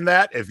to find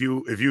that, if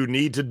you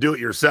need to do it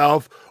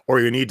yourself or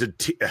you need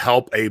to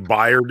help a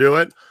buyer do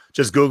it,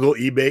 just Google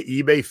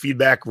eBay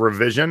feedback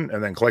revision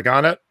and then click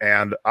on it.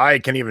 And I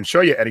can't even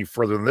show you any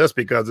further than this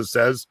because it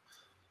says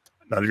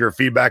none of your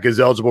feedback is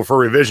eligible for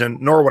revision,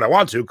 nor would I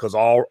want to because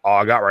all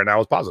I got right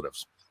now is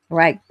positives.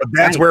 Right. But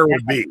that's where it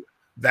would be.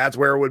 That's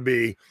where it would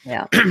be.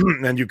 Yeah.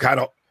 And you kind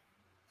of.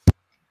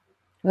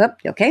 Whoop,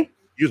 okay.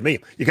 Excuse me.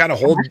 You kind of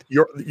hold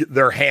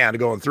their hand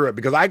going through it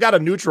because I got a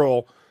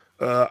neutral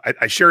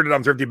I shared it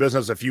on Thrifty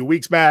Business a few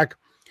weeks back.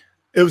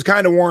 It was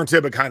kind of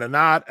warranted, but kind of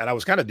not. And I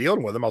was kind of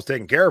dealing with them. I was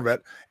taking care of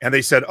it. And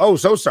they said, oh,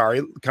 so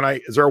sorry.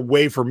 Is there a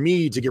way for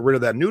me to get rid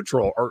of that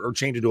neutral or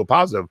change it to a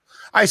positive?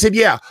 I said,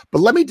 yeah, but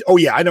I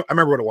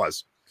remember what it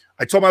was.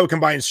 I told them I would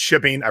combine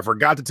shipping. I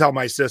forgot to tell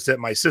my assistant.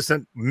 My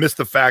assistant missed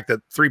the fact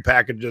that 3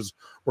 packages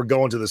were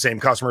going to the same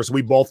customer. So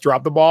we both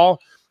dropped the ball.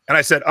 And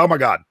I said, oh my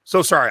God,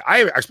 so sorry.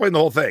 I explained the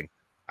whole thing.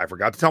 I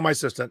forgot to tell my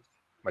assistant.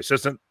 My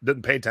assistant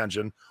didn't pay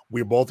attention.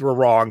 We both were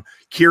wrong.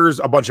 Here's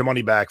a bunch of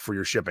money back for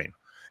your shipping.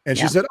 And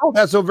she said, oh,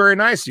 that's so very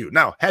nice of you.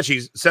 Now, had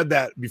she said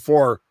that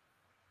before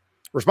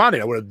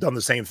responding, I would have done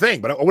the same thing,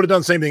 but I would have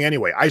done the same thing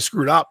anyway. I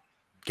screwed up.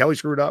 Kelly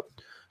screwed up.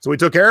 So we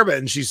took care of it.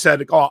 And she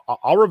said, oh,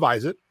 I'll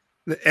revise it.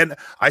 And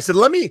I said,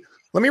 let me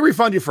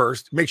refund you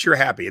first, make sure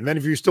you're happy. And then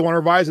if you still want to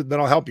revise it, then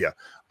I'll help you.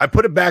 I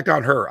put it back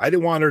on her. I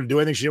didn't want her to do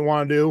anything she didn't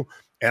want to do.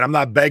 And I'm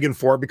not begging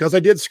for it because I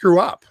did screw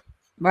up.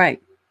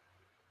 Right.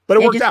 But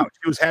it worked out.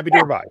 She was happy to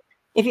revise.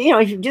 If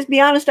you just be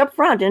honest up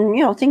front,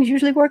 and things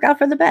usually work out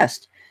for the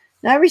best.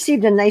 Now, I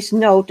received a nice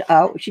note.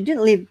 She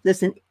didn't leave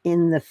this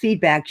in the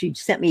feedback. She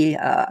sent me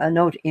a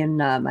note in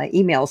my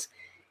emails.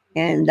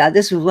 And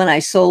this was when I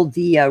sold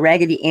the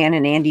Raggedy Ann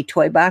and Andy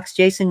toy box.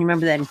 Jason, you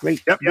remember that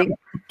great big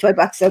toy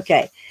box?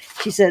 Okay.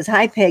 She says,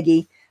 hi,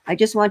 Peggy. I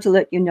just want to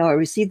let you know I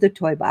received the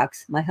toy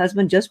box. My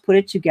husband just put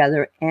it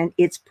together, and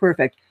it's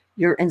perfect.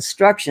 Your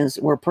instructions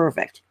were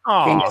perfect.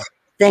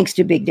 Thanks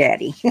to Big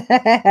Daddy.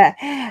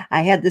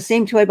 I had the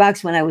same toy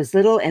box when I was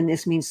little, and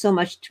this means so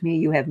much to me.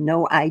 You have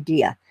no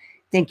idea.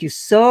 Thank you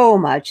so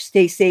much.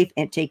 Stay safe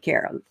and take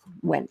care,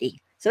 Wendy.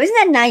 So isn't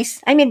that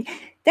nice? I mean,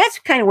 that's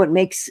kind of what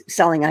makes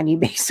selling on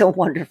eBay so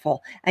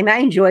wonderful. I mean, I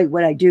enjoy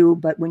what I do,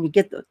 but when you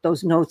get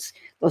those notes,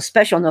 those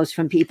special notes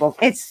from people,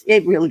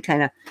 it really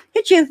kind of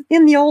hits you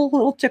in the old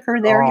little ticker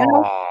there,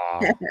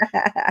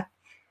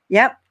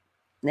 Yep.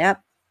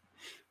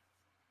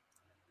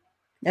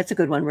 That's a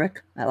good one,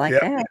 Rick. I like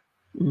that.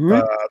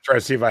 Try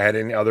to see if I had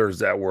any others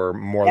that were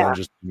more than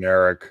just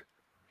generic.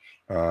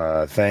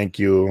 Thank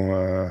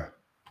you.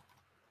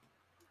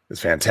 It's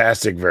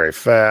fantastic, very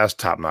fast,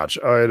 top-notch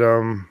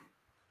item.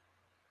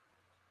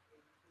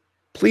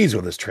 Pleased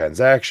with this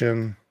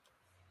transaction.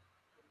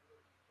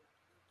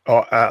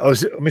 Oh,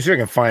 let me see if I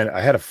can find. I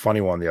had a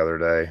funny one the other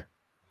day.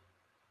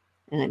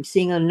 And I'm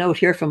seeing a note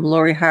here from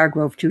Lori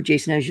Hargrove too,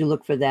 Jason, as you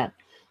look for that.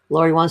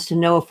 Lori wants to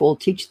know if we'll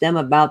teach them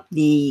about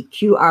the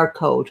QR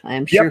code. I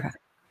am sure.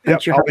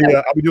 Sure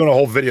I'll be doing a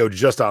whole video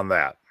just on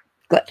that.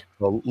 Good.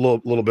 A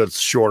little bit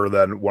shorter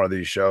than one of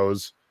these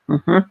shows.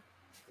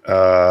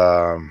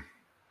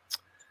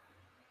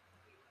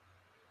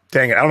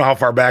 Dang it, I don't know how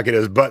far back it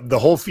is, but the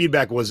whole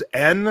feedback was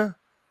N/A,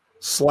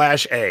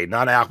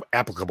 not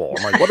applicable.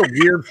 I'm like, what a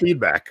weird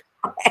feedback.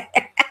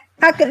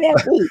 How could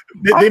that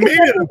be? They made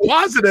it a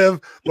positive,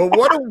 but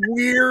what a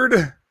weird.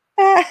 There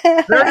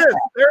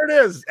it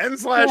is.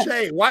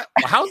 N/A. What?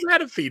 How's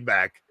that a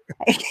feedback?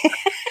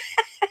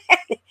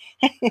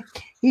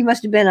 He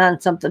must have been on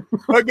something.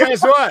 But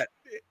guess what?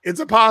 It's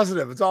a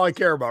positive. It's all I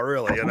care about,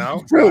 really.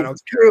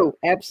 True.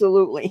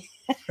 Absolutely.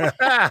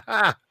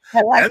 I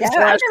like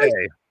that.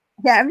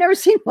 I've never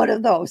seen one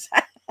of those.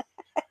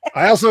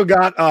 I also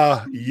got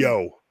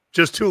yo,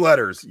 just 2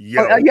 letters.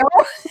 Yo. Yo.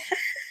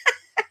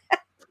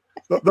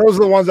 Those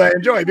are the ones I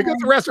enjoy because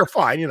the rest are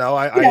fine.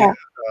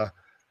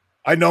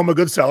 I know I'm a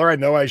good seller. I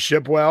know I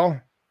ship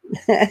well.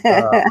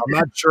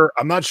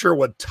 I'm not sure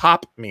what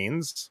top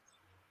means.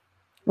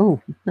 Oh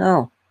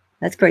no,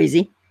 that's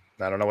crazy.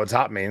 I don't know what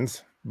top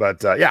means,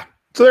 but yeah.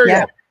 So there you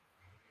go.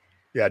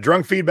 Yeah,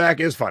 drunk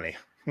feedback is funny.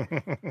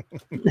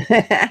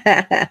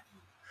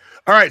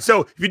 All right,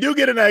 so if you do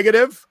get a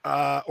negative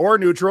or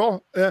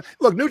neutral,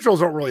 look, neutrals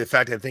don't really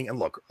affect anything. And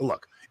look,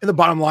 in the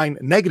bottom line,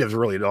 negatives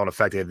really don't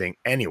affect anything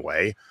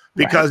anyway,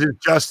 because it's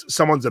just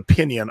someone's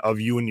opinion of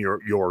you and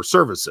your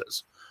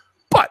services.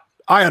 But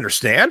I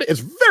understand it's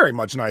very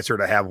much nicer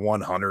to have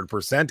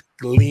 100%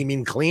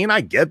 gleaming clean.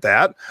 I get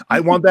that.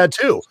 I want that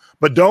too.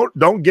 But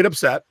don't get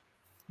upset,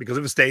 because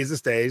if it stays, it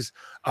stays.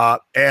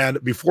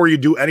 And before you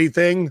do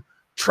anything,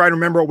 try to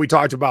remember what we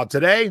talked about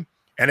today.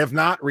 And if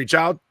not, reach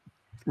out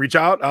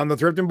on the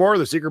thrifting board,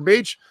 the secret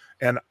beach,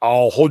 and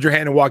I'll hold your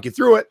hand and walk you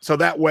through it. So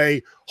that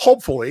way,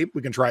 hopefully,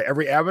 we can try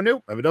every avenue.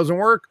 If it doesn't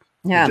work,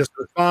 we just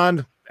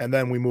respond, and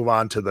then we move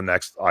on to the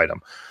next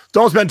item.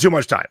 Don't spend too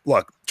much time.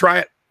 Look, try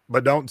it,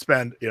 but don't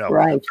spend,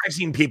 I've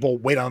seen people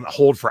wait on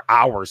hold for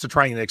hours to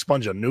try and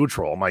expunge a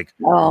neutral. I'm like,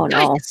 no.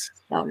 Yikes.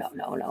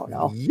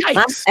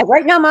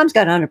 Right now, Mom's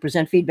got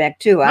 100% feedback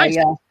too. Nice.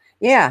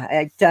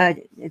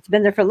 It's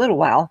been there for a little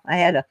while. I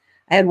had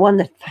one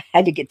that I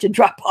had to get to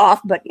drop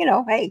off, but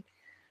hey,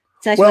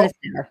 it's nice when it's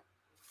there.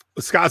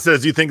 Scott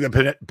says, do you think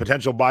the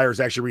potential buyers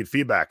actually read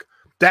feedback?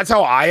 That's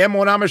how I am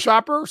when I'm a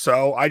shopper.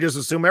 So I just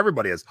assume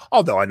everybody is,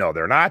 although I know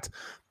they're not.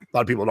 A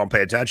lot of people don't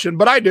pay attention,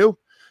 but I do.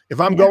 If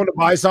I'm going to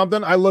buy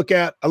something, I look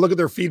at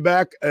their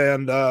feedback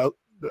and I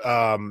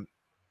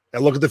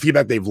look at the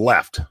feedback they've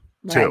left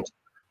too.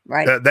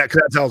 Right. That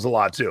tells a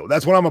lot too.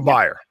 That's when I'm a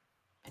buyer.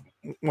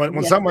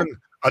 When someone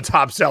a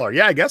top seller.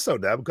 Yeah, I guess so,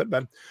 Deb. Could have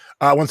been.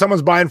 When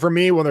someone's buying from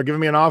me, when they're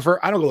giving me an offer,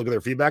 I don't go look at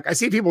their feedback. I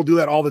see people do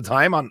that all the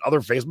time on other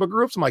Facebook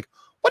groups. I'm like,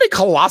 what a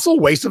colossal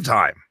waste of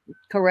time.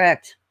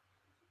 Correct.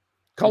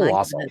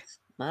 Colossal.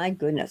 My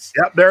goodness.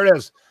 Yep, there it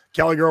is.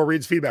 Kelly Girl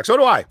reads feedback. So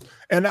do I.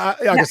 And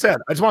like I said,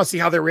 I just want to see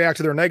how they react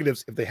to their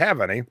negatives, if they have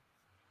any. And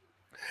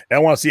I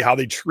want to see how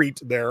they treat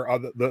their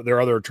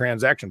other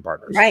transaction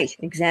partners. Right,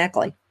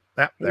 exactly.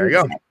 Yeah, there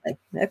you go.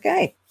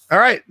 Okay. All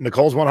right.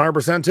 Nicole's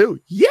 100% too.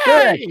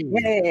 Yay!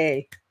 Good.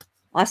 Yay.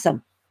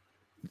 Awesome.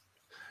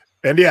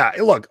 And yeah,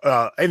 look,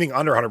 anything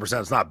under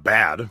 100% is not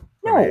bad.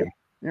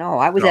 No,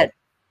 I was at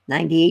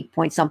 98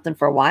 point something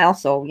for a while.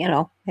 So,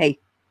 hey,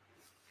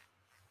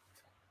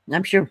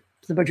 I'm sure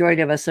the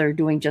majority of us are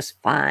doing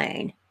just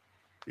fine.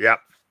 Yep.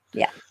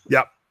 Yeah.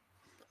 Yep.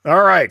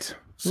 All right.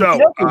 So,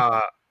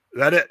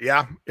 that it?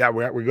 Yeah. Yeah.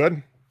 We're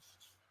good.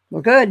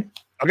 We're good.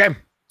 Okay.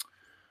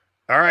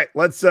 All right.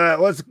 Let's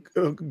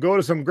go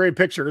to some great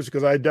pictures,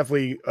 because I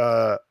definitely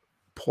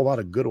pulled out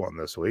a good one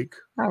this week.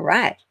 All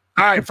right.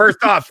 All right.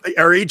 First off,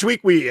 each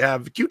week we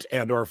have cute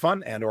and/or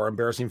fun and/or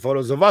embarrassing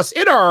photos of us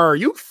in our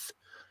youth,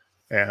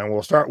 and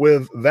we'll start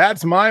with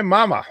 "That's My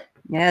Mama."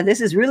 Yeah,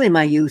 this is really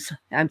my youth.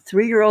 I'm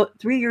 3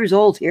 years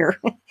old here.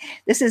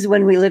 This is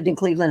when we lived in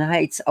Cleveland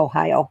Heights,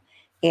 Ohio,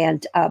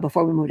 and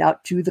before we moved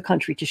out to the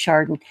country to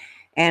Chardon.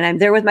 And I'm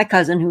there with my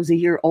cousin, who's a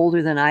year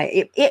older than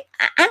I.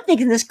 I'm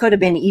thinking this could have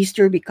been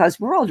Easter, because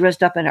we're all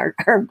dressed up in our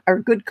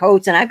good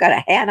coats, and I've got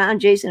a hat on.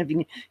 Jason, if you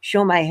can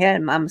show my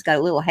head, Mom's got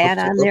a little hat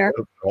on there.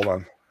 Hold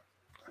on.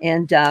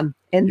 And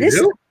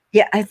this,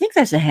 yeah, I think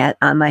that's a hat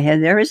on my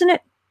head there, isn't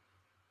it?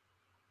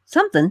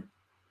 Something,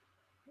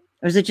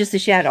 or is it just a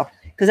shadow?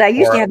 Because I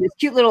used to have this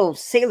cute little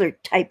sailor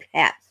type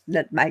hat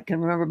that I can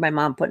remember my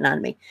mom putting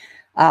on me.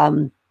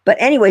 But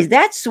anyways,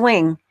 that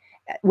swing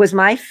was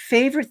my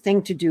favorite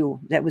thing to do.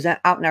 That was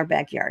out in our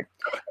backyard.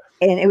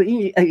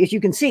 And as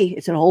you can see,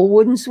 it's an old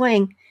wooden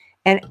swing.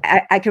 And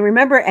I can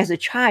remember as a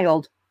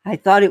child, I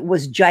thought it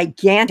was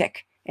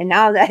gigantic. And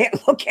now that I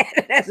look at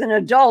it as an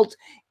adult,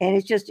 and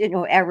it's just,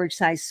 average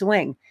size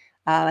swing.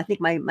 I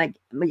think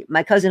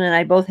my cousin and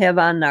I both have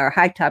on our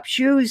high top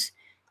shoes.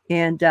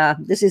 And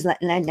this is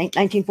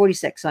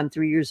 1946. So I'm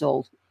 3 years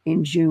old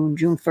in June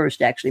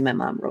 1st. Actually, my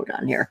mom wrote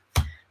on here.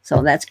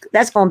 So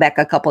that's going back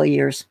a couple of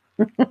years.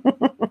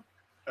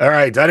 All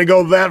right. I didn't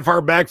go that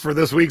far back for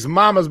this week's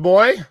Mama's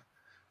Boy.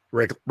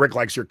 Rick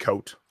likes your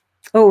coat.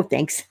 Oh,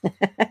 thanks.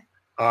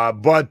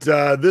 But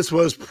this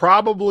was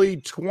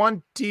probably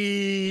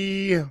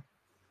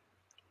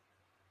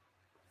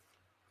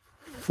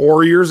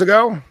 24 years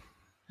ago.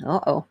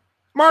 Uh-oh.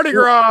 Mardi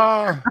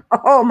Gras.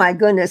 Oh, my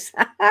goodness.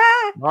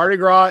 Mardi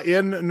Gras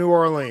in New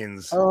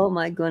Orleans. Oh,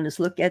 my goodness.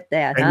 Look at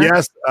that. And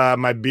yes,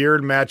 my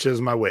beard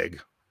matches my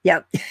wig.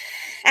 Yep.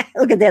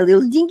 Look at that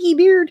little dinky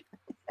beard.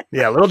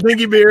 Yeah, little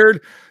dinky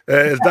beard.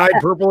 It's dyed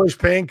purplish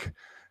pink.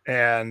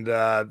 And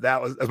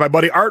that's my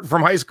buddy Art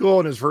from high school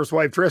and his first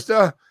wife,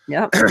 Trista.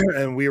 Yep.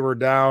 And we were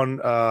down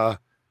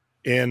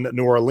in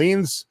New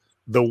Orleans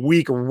the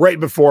week right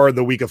before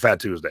the week of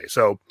Fat Tuesday.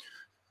 So,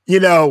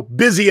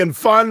 busy and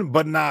fun,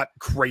 but not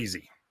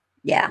crazy.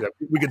 Yeah.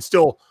 We could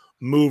still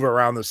move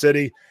around the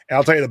city. And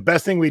I'll tell you the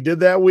best thing we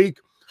did that week,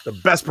 the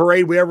best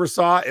parade we ever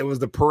saw, it was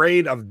the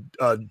parade of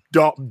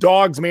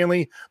dogs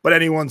mainly, but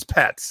anyone's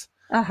pets.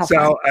 Oh,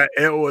 so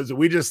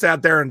we just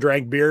sat there and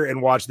drank beer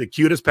and watched the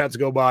cutest pets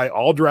go by,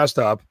 all dressed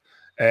up.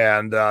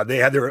 And they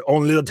had their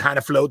own little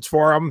tiny floats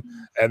for them.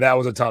 And that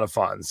was a ton of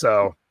fun.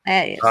 So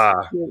that is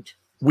cute.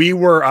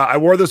 I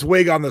wore this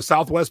wig on the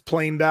Southwest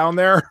plane down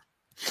there.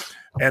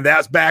 And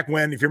that's back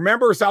when, if you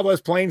remember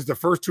Southwest planes, the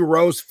first two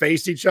rows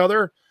faced each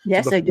other.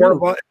 Yes, so I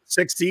do.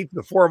 6 seats,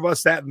 the four of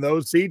us sat in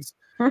those seats.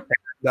 And,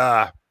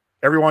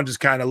 everyone just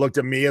kind of looked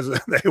at me as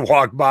they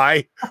walked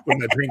by with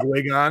the pink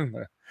wig on.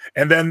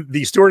 And then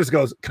the stewardess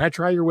goes, "Can I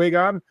try your wig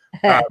on?"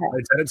 I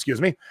said, "Excuse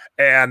me."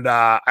 And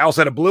I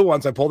also had a blue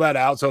one, so I pulled that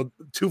out. So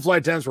 2 flight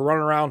attendants were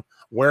running around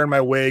wearing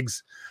my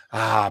wigs.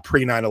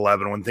 Pre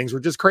 9/11, when things were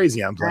just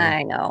crazy.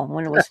 I know,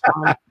 when it was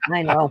fun.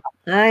 I know.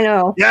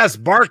 Yes,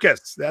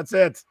 Barkus. That's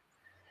it.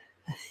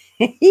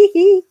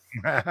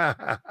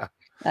 I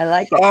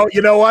like it. Oh,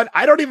 you know what?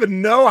 I don't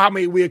even know how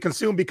many we had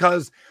consumed,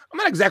 because I'm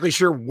not exactly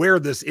sure where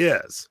this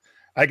is.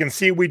 I can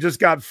see we just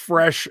got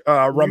fresh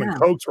rum and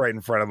cokes right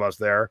in front of us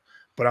there,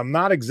 but I'm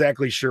not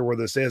exactly sure where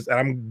this is. And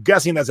I'm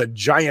guessing that's a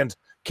giant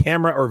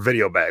camera or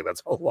video bag.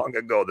 That's how long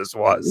ago this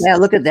was. Yeah,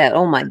 look at that.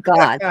 Oh my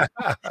God.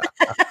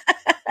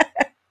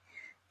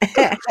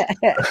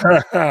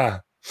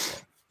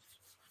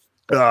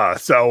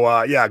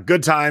 Yeah,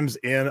 good times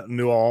in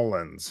New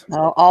Orleans.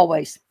 Oh,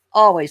 always,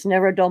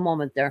 never a dull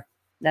moment there.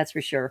 That's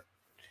for sure.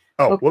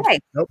 Oh, okay. Whoops.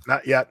 Nope,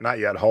 not yet.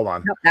 Hold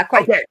on. Nope, not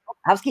quite. Okay.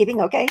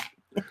 Housekeeping. Okay.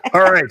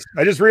 All right.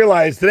 I just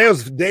realized today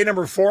was day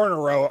number 4 in a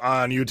row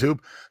on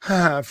YouTube.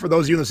 For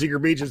those of you in the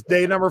Secret Beach, it's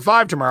day number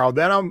 5 tomorrow.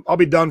 Then I'll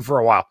be done for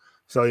a while,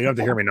 so you don't have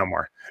to hear me no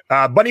more.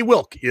 Bunny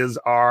Wilk is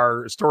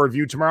our store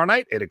review tomorrow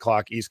night, 8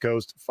 o'clock East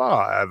Coast,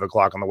 5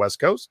 o'clock on the West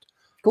Coast.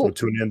 Cool. So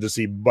tune in to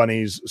see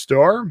Bunny's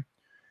store.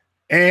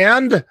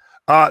 And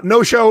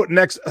No show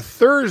next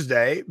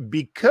Thursday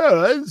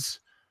because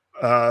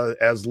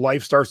as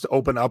life starts to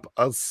open up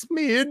a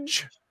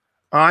smidge,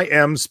 I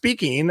am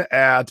speaking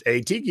at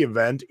a tiki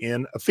event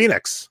in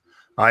Phoenix.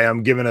 I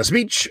am giving a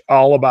speech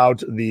all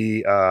about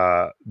the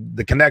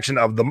connection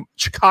of the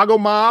Chicago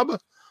mob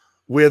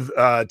with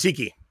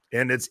tiki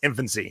in its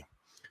infancy.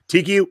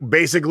 Tiki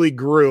basically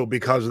grew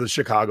because of the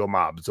Chicago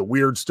mob. It's a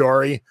weird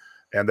story,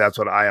 and that's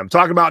what I am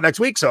talking about next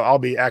week. So I'll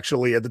be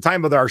actually at the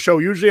time of our show.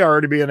 Usually, I'll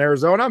already be in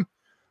Arizona.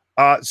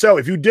 So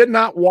if you did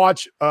not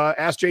watch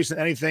Ask Jason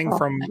Anything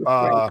from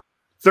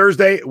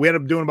Thursday, we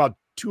ended up doing about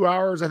 2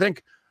 hours, I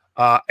think.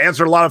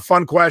 Answered a lot of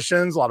fun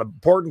questions, a lot of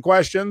important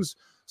questions.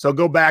 So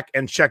go back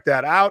and check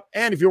that out.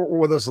 And if you were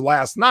with us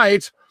last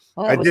night,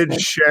 I did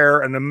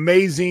share an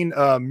amazing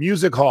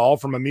music haul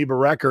from Amoeba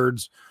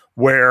Records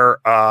where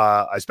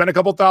I spent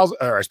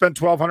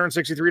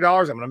 $1,263.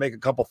 I'm going to make a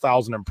couple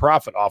thousand in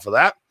profit off of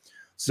that.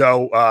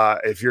 So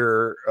if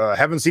you're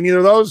haven't seen either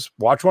of those,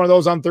 watch one of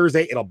those on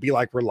Thursday. It'll be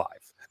like we're live.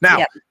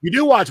 Now, you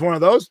do watch one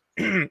of those,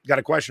 got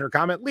a question or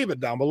comment, leave it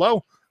down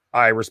below.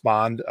 I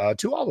respond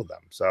to all of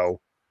them. So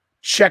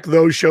check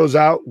those shows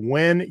out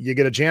when you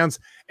get a chance.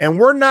 And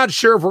we're not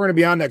sure if we're going to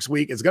be on next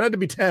week. It's going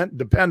to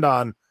depend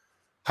on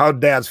how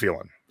Dad's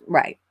feeling.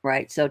 Right.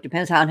 So it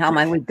depends on how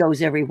my week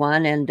goes,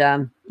 everyone.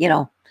 And, you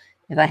know,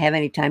 if I have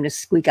any time to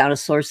squeak out a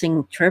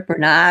sourcing trip or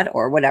not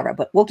or whatever.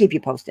 But we'll keep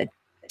you posted.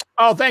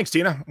 Oh, thanks,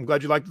 Tina. I'm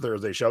glad you liked the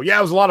Thursday show. Yeah,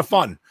 it was a lot of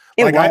fun.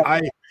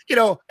 I you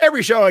know,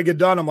 every show I get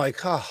done, I'm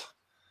like, oh,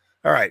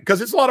 all right.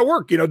 Because it's a lot of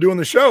work, you know, doing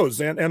the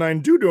shows. And I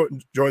do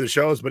enjoy the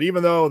shows. But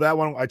even though that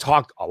one I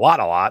talked a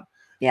lot.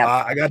 Yeah,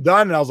 I got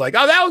done and I was like,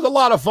 oh, that was a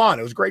lot of fun.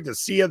 It was great to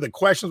see you. The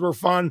questions were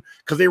fun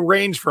because they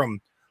range from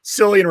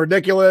silly and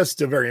ridiculous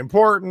to very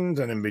important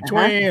and in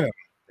between.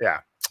 Yeah,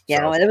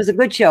 so, it was a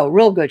good show,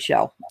 real good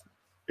show.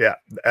 Yeah,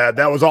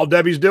 that was all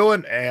Debbie's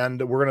doing,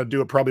 and we're gonna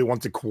do it probably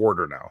once a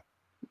quarter now.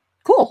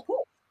 Cool.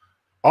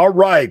 All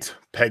right,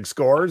 Peg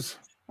scores.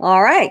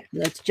 All right,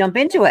 let's jump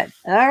into it.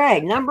 All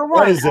right, number one.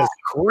 What is this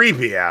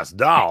creepy ass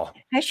doll?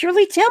 That's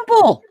Shirley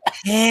Temple.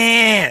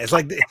 Yeah, it's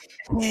like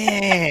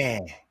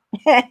yikes.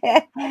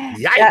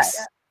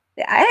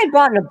 I had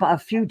bought a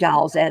few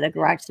dolls at a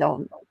garage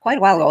sale quite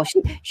a while ago.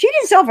 She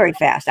didn't sell very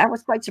fast. I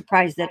was quite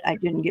surprised that I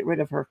didn't get rid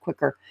of her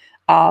quicker.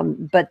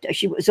 But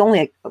she was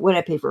only what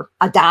I paid for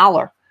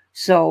 $1.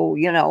 So,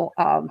 you know,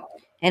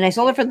 and I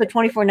sold it for the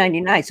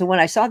 $24.99. So when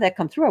I saw that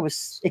come through, I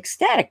was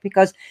ecstatic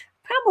because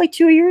probably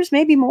 2 years,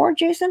 maybe more,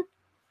 Jason.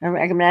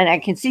 I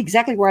can see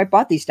exactly where I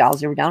bought these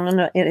dolls. They were down in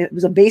it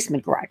was a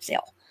basement garage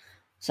sale.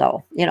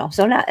 So, you know,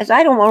 so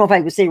I don't know if I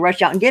would say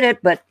rush out and get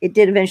it, but it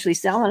did eventually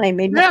sell and I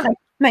made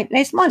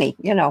nice money,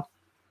 you know.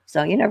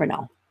 So you never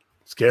know.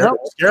 Scare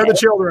the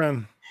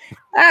children.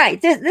 All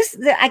right. This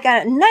I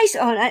got a nice,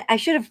 I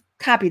should have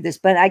copied this,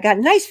 but I got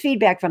nice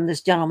feedback from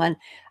this gentleman.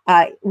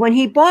 When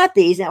he bought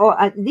these,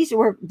 these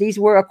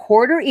were a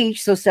quarter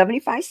each, so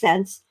 75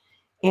 cents.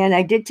 And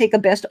I did take a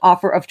best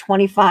offer of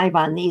 25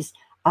 on these,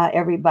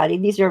 everybody.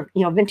 These are,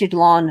 you know, vintage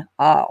lawn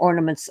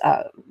ornaments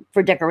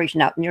for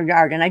decoration out in your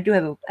yard. And I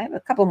have a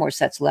couple more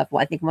sets left.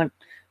 Well, I think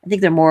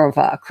they're more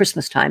of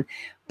Christmas time,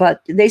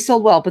 but they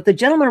sold well. But the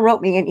gentleman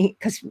wrote me, and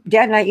because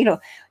Dad and I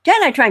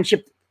try and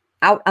ship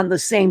out on the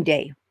same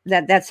day.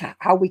 That's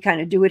how we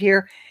kind of do it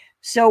here.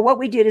 So what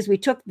we did is we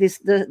took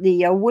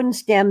the wooden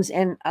stems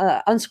and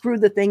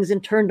unscrewed the things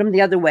and turned them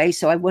the other way,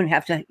 so I wouldn't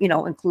have to, you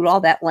know, include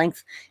all that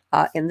length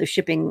in the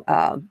shipping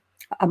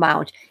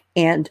amount.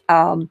 And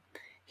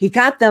he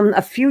got them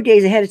a few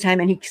days ahead of time,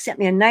 and he sent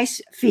me a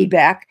nice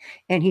feedback.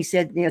 And he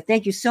said, you know,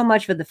 thank you so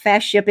much for the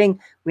fast shipping.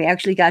 We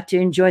actually got to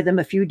enjoy them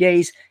a few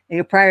days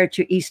prior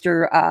to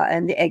Easter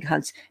and the egg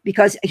hunts,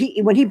 because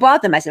when he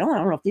bought them, I said, oh, I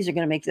don't know if these are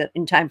going to make it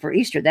in time for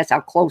Easter. That's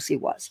how close he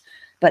was.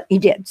 But he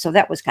did. So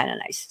that was kind of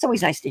nice. It's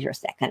always nice to hear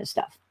that kind of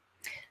stuff.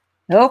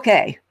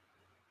 Okay.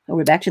 Are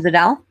we back to the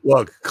doll?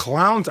 Look,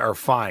 clowns are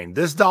fine.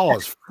 This doll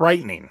is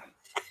frightening.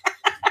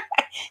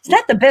 It's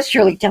not the best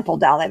Shirley Temple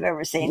doll I've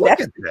ever seen.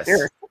 Look at this.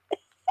 Sure.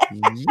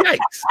 Yikes.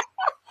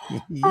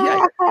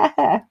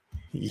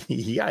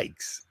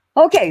 Yikes.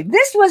 Okay.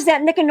 This was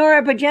that Nick and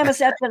Nora pajama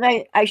set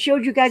that I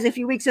showed you guys a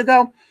few weeks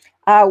ago,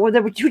 where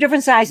there were two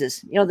different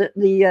sizes. You know,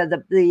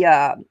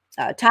 the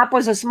top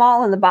was a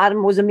small and the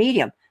bottom was a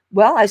medium.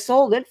 Well, I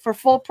sold it for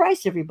full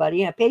price,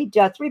 everybody. I paid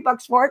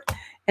 $3 for it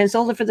and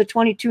sold it for the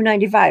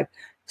 $22.95.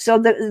 So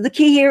the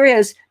key here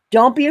is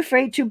don't be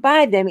afraid to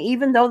buy them,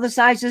 even though the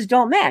sizes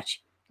don't match.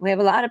 We have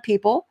a lot of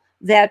people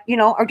that, you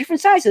know, are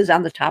different sizes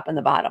on the top and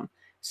the bottom.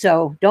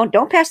 So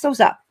don't pass those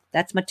up.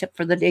 That's my tip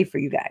for the day for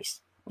you guys.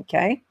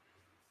 Okay.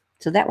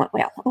 So that went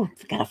well. Oh,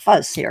 got a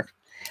fuzz here.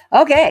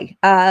 Okay.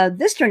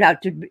 This turned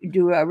out to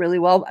do really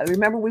well. I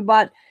remember we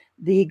bought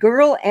the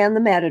girl and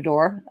the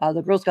matador.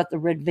 The girl's got the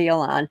red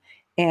veil on.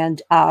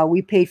 And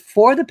we paid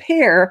for the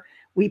pair.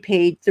 We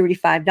paid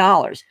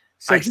 $35.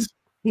 So nice.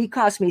 He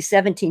cost me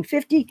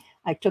 $17.50.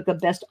 I took a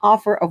best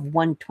offer of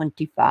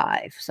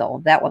 $125.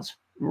 So that was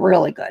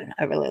really good.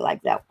 I really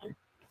like that one.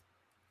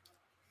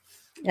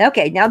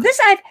 Okay, now this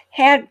I've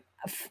had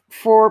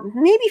for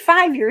maybe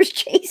 5 years,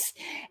 Chase.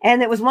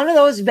 And it was one of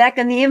those back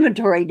in the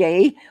inventory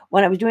day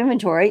when I was doing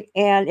inventory,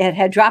 and it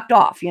had dropped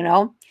off, you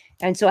know.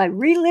 And so I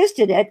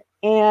relisted it,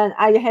 and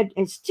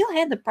it still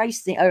had the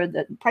price thing, or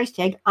the price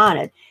tag on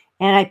it.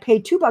 And I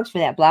paid $2 for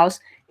that blouse,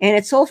 and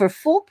it sold for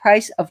full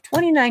price of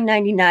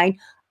 $29.99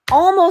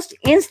 almost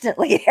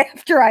instantly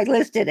after I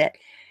listed it.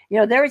 You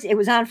know, it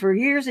was on for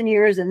years and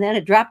years, and then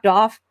it dropped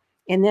off,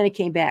 and then it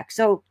came back.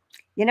 So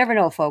you never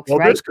know, folks. Well,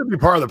 right? This could be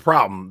part of the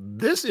problem.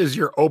 This is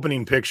your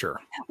opening picture.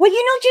 Well,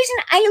 you know, Jason,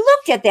 I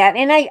looked at that,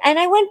 and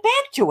I went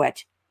back to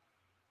it,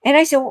 and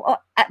I said,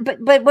 well,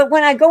 but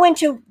when I go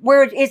into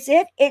where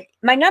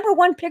my number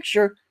one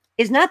picture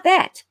is not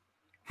that.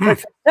 But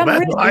for some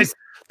reason,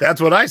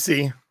 that's what I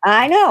see.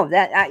 I know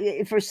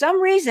that for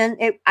some reason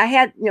I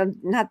had, you know,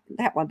 not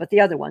that one, but the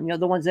other one, you know,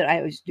 the ones that I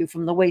always do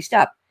from the waist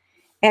up.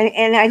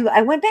 And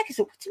I went back and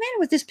said, what's the matter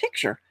with this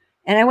picture?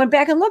 And I went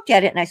back and looked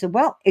at it, and I said,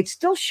 well, it's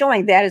still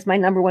showing that as my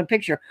number one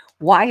picture.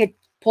 Why it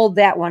pulled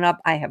that one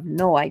up, I have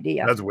no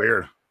idea. That's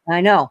weird.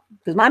 I know,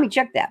 because Mommy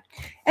checked that.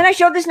 And I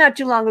showed this not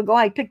too long ago.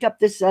 I picked up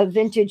this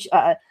vintage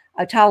a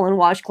towel and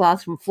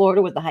washcloth from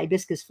Florida with the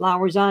hibiscus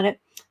flowers on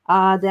it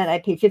that I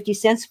paid 50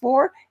 cents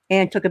for,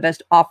 and took a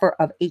best offer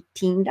of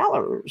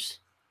 $18.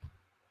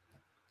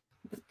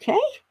 Okay.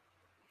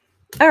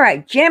 All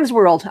right. Jam's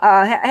World.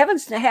 I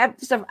haven't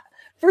had stuff.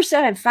 First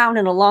set I've found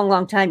in a long,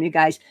 long time, you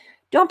guys.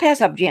 Don't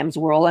pass up Jam's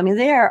World. I mean,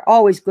 they are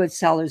always good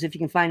sellers if you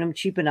can find them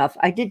cheap enough.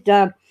 I did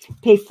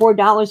pay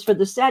 $4 for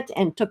the set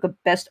and took a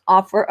best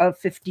offer of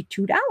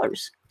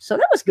 $52. So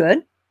that was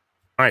good.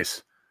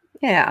 Nice.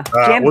 Yeah.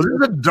 Was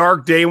it a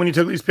dark day when you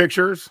took these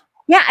pictures?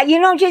 Yeah, you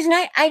know, Jason,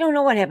 I don't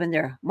know what happened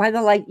there. Why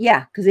the light?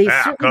 Yeah, because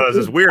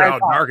it's weird how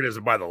dark it is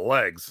by the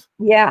legs.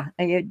 Yeah,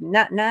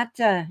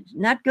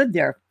 not good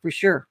there for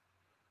sure.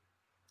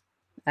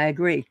 I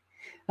agree.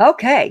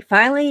 Okay,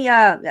 finally,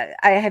 I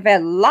have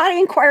had a lot of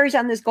inquiries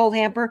on this gold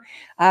hamper.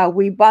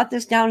 We bought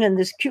this down in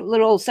this cute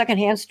little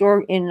secondhand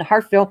store in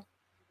Hartville,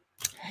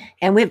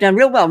 and we've done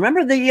real well.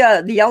 Remember the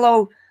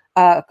yellow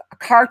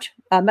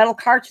metal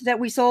cart that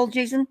we sold,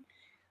 Jason?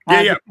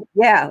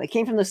 Yeah, it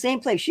came from the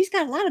same place. She's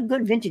got a lot of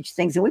good vintage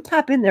things, and we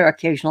pop in there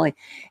occasionally.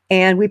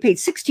 And we paid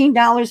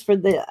 $16 for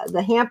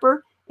the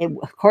hamper. It,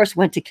 of course,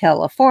 went to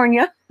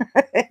California.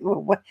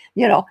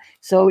 You know,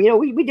 so, you know,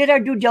 we did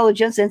our due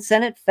diligence and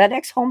sent it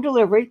FedEx home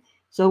delivery.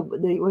 So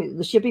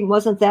the shipping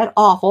wasn't that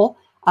awful.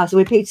 So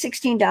we paid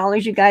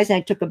 $16, you guys, and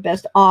I took a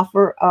best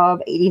offer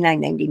of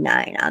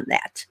 $89.99 on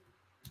that.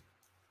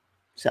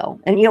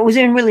 So, and, you know, it was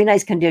in really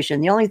nice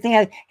condition. The only thing,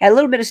 I had a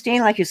little bit of stain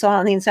like you saw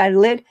on the inside of the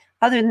lid.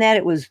 Other than that,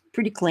 it was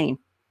pretty clean.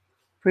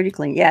 Pretty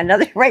clean. Yeah,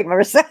 another, right,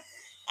 Marissa?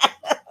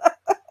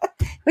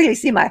 We can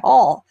see my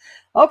haul.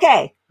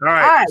 Okay. All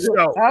right.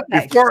 So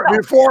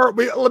before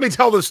let me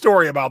tell the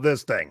story about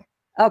this thing.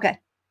 Okay.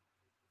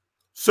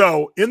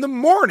 So in the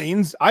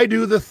mornings, I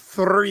do the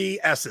 3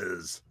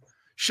 S's: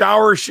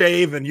 shower,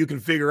 shave, and you can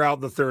figure out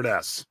the third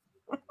S.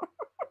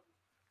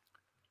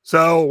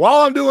 So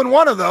while I'm doing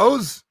one of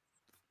those,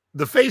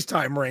 the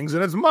FaceTime rings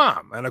and it's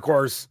Mom. And of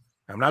course,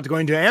 I'm not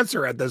going to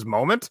answer at this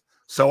moment,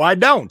 so I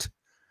don't.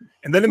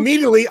 And then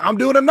immediately I'm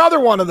doing another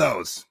one of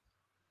those.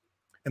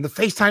 And the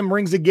FaceTime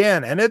rings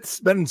again, and it's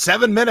been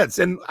 7 minutes,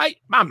 and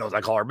Mom knows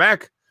I call her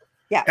back.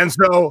 Yeah. And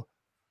so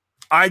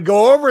I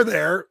go over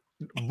there,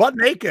 butt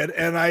naked,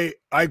 and I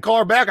call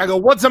her back. I go,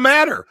 "What's the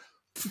matter?"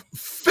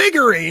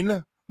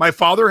 Figuring my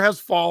father has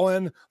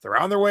fallen. They're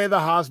on their way to the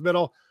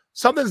hospital.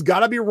 Something's got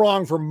to be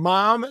wrong for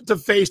Mom to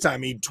FaceTime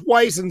me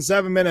twice in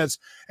 7 minutes.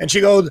 And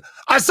she goes,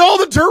 "I sold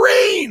the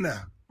tureen."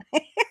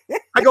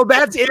 I go,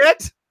 "That's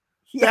it?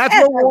 Yeah. That's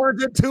what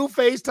warranted 2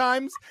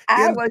 FaceTimes?"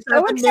 I was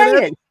so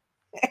excited.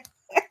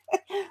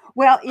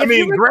 Well, I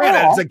mean,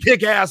 granted, it's a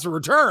kick-ass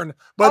return,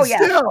 but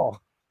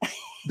still,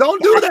 don't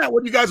do that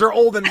when you guys are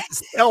old and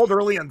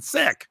elderly and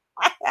sick.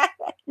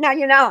 Now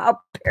you know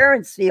how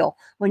parents feel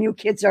when you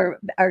kids are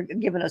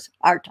giving us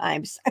hard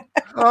times.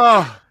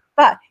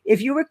 But if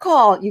you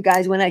recall, you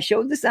guys, when I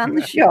showed this on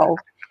the show,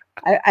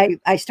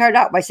 I started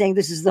out by saying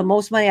this is the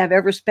most money I've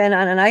ever spent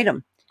on an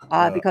item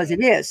because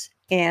it is.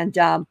 And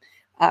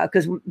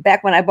because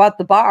back when I bought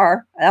the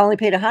bar, I only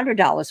paid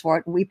 $100 for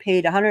it, and we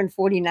paid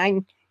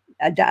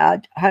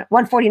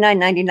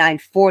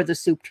 $149.99 for the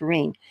soup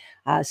tureen.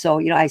 So,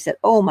 you know, I said,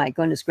 oh my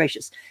goodness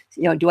gracious,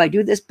 you know, do I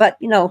do this? But,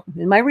 you know,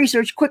 in my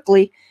research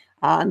quickly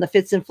on the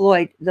Fitz and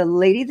Floyd, the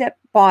lady that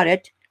bought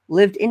it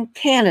lived in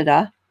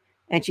Canada,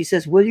 and she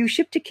says, will you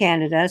ship to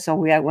Canada?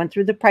 So I went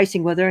through the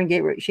pricing with her and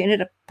she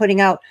ended up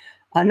putting out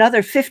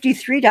another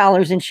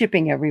 $53 in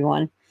shipping,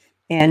 everyone.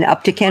 And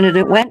up to Canada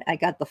it went. I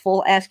got the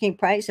full asking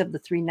price of the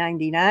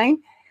 $399.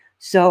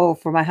 So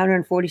for my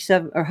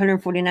 $147 or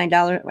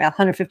 $149, well,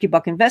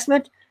 $150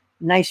 investment,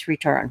 nice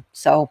return.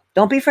 So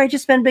don't be afraid to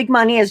spend big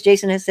money, as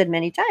Jason has said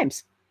many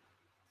times.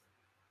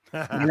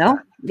 You know,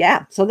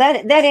 yeah. So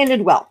that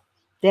ended well.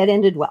 That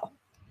ended well.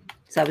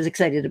 So I was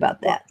excited about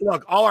that.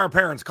 Look, all our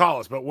parents call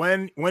us, but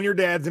when your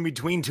dad's in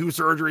between 2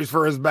 surgeries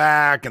for his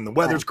back and the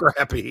weather's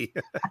crappy,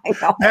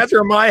 that's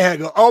where my head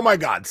goes, oh my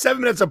God, 7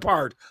 minutes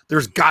apart,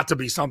 there's got to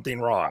be something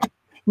wrong.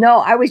 No,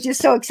 I was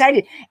just so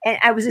excited. And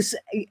I was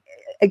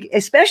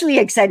especially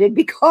excited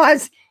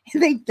because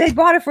they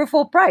bought it for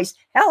full price.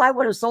 Hell, I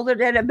would have sold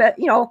it at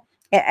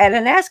at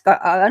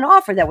an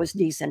offer that was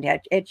decent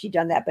had she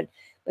done that.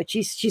 But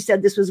she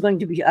said this was going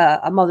to be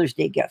a Mother's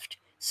Day gift.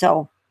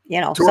 So,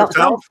 to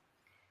herself?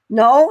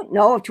 No,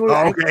 to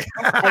oh, okay.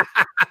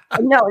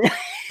 No.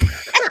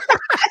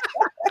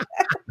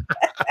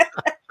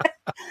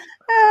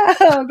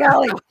 Oh,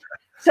 golly.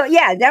 So,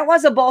 yeah, that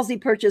was a ballsy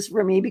purchase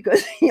for me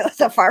because, it's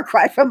a far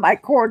cry from my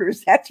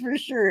quarters. That's for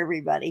sure,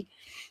 everybody.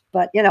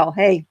 But,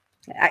 hey,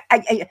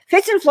 I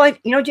Fitz and Floyd,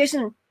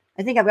 Jason,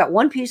 I think I've got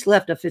one piece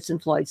left of Fitz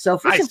and Floyd. So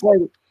Fitz and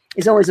Floyd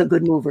is always a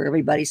good mover,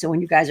 everybody. So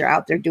when you guys are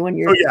out there doing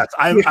your... Oh, yes.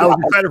 I was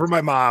excited for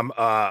my mom,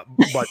 but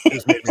it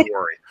just made me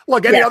worry.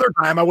 Look, any other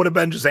time I would have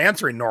been just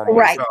answering normally.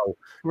 Right. So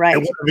right. It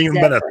wouldn't have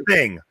even been a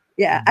thing.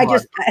 Yeah.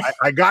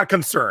 I got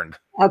concerned.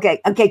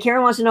 Okay.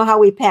 Karen wants to know how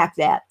we pack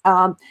that.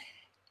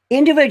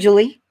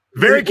 Individually.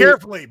 Very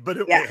carefully. But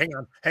hang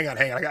on.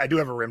 I do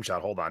have a rim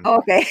shot. Hold on.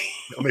 Okay.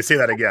 Let me say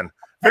that again.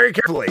 Very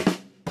carefully.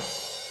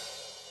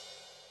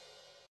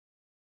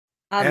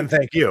 And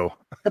thank you.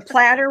 The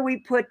platter we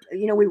put,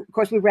 of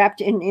course we wrapped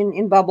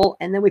in bubble,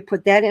 and then we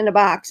put that in a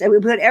box, and we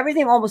put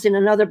everything almost in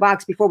another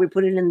box before we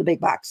put it in the big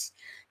box,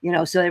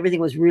 so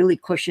everything was really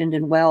cushioned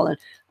and well. And,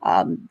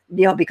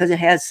 because it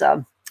has,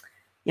 had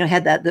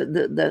that,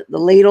 the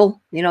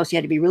ladle, so you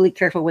had to be really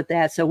careful with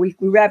that. So we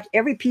wrapped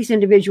every piece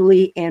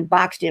individually and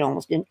boxed it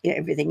almost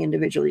everything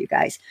individually, you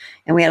guys.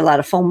 And we had a lot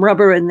of foam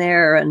rubber in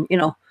there and,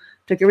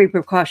 took every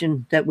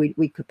precaution that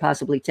we could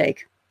possibly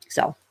take.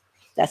 So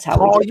that's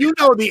how we you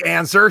know the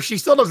answer. She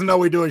still doesn't know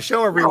we do a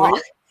show every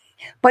week.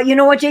 But you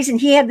know what, Jason?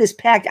 He had this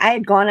packed. I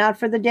had gone out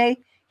for the day.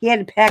 He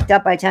had it packed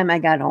up by the time I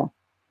got home.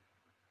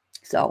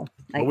 So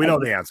we know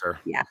the answer.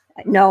 Yeah.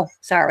 No,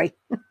 sorry.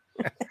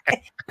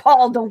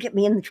 Paul, don't get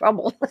me in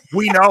trouble.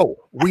 We know.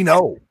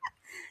 All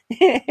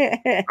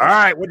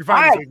right. What'd you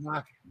find?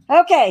 Right.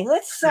 Okay,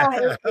 let's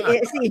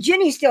see.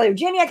 Ginny's still here.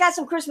 Ginny, I got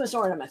some Christmas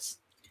ornaments.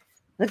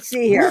 Let's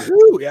see here.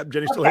 Yep,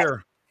 Jenny's still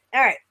here.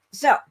 All right.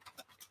 So,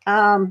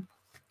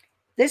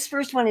 this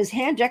first one is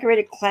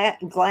hand-decorated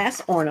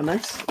glass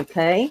ornaments.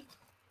 Okay.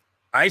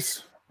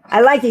 Nice.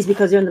 I like these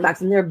because they're in the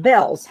box and they're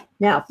bells.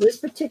 Now, for this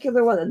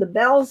particular one, the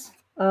bells,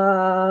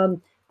 I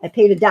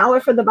paid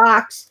 $1 for the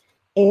box,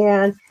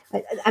 and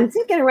I'm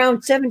thinking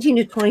around 17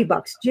 to 20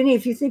 bucks. Jenny,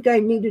 if you think I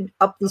need to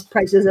up these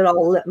prices at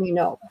all, let me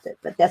know.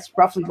 But that's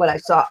roughly what I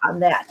saw on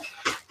that.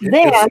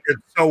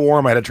 It's so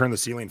warm, I had to turn the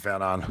ceiling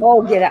fan on.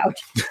 Oh, get out.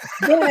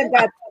 Then I've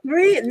got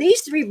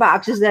these three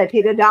boxes that I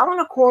paid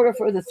 $1.25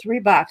 for the 3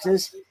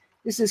 boxes.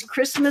 This is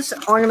Christmas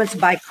ornaments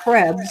by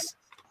Krebs.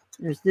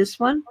 There's this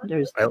one.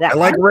 There's that I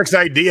like Rick's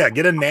idea.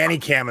 Get a nanny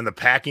cam in the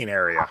packing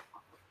area.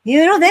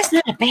 That's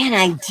not a bad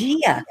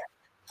idea.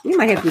 We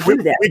might have to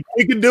do that.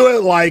 We can do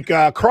it like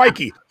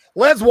crikey.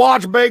 Let's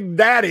watch Big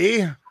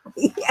Daddy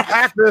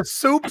pack the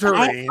soup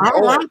tureen. I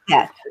like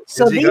that.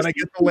 So is he gonna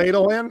get the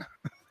ladle in?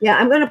 Yeah,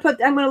 I'm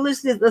gonna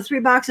list the 3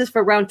 boxes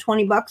for around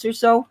 20 bucks or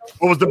so.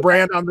 What was the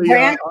brand on the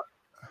brand?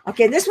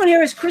 Okay, this one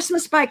here is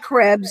Christmas by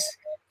Krebs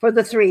for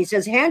the 3. It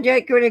says hand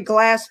decorated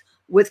glass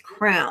with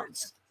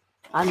crowns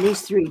on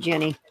these 3,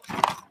 Jenny.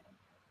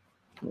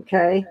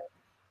 Okay.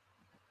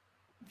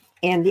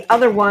 And the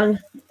other one,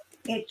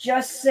 it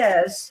just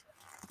says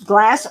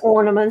glass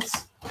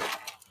ornaments,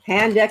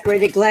 hand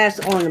decorated glass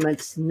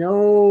ornaments,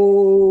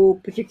 no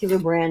particular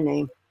brand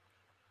name.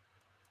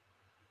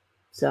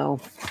 So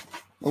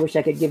I wish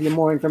I could give you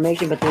more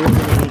information, but there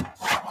isn't any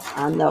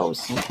on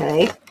those.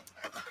 Okay.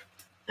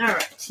 All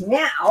right.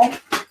 Now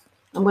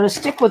I'm going to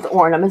stick with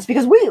ornaments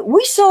because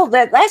we sold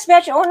that last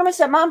batch of ornaments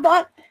that Mom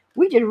bought.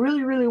 We did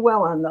really, really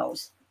well on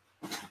those.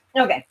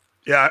 Okay.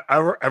 Yeah,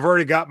 I've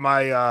already got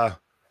my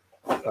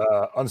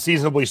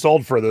unseasonably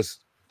sold for this.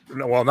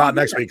 Well, not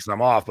next week because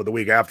I'm off, but the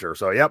week after.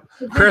 So, yep,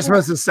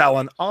 Christmas is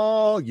selling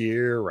all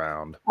year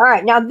round. All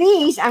right. Now,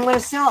 these, I'm going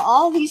to sell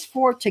all these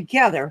 4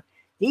 together.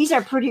 These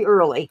are pretty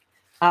early.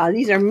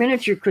 These are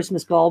miniature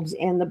Christmas bulbs,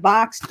 and the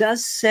box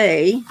does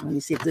say, let me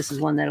see if this is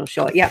one that'll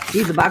show it. Yeah,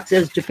 see, the box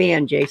says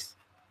Japan, Jace.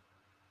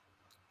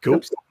 Cool.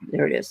 Oops,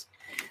 there it is.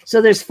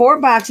 So there's 4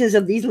 boxes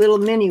of these little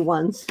mini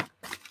ones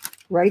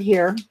right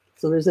here.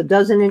 So there's a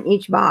dozen in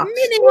each box.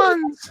 Mini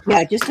ones.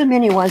 Yeah, just the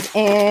mini ones.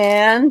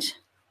 And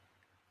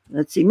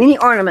let's see, mini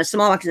ornaments,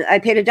 small boxes. I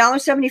paid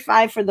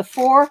 $1.75 for the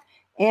 4,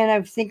 and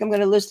I think I'm going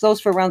to list those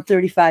for around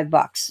 35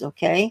 bucks.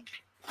 Okay.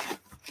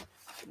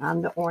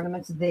 On the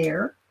ornaments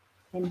there.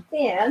 And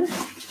then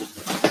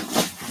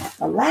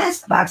the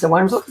last box of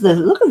ornaments.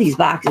 Look at these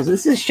boxes.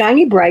 This is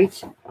Shiny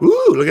Bright.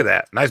 Ooh, look at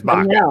that. Nice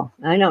box.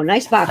 I know.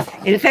 Nice box.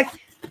 And in fact,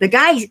 the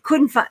guy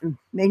couldn't find,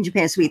 Made in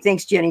Japan Sweet.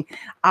 Thanks, Jenny.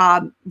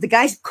 The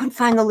guys couldn't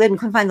find the lid.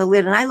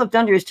 And I looked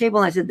under his table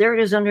and I said, there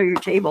it is under your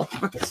table.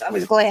 So I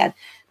was glad.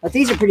 But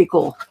these are pretty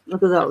cool.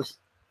 Look at those.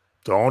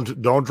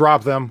 Don't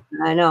drop them.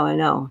 I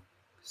know.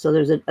 So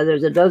there's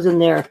a dozen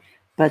there.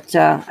 But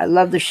I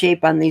love the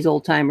shape on these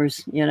old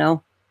timers,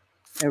 They're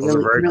those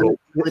are very cool.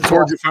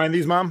 Where did you find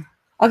these, Mom?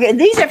 Okay,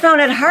 these I found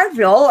at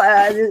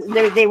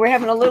Hartville. They were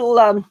having a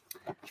little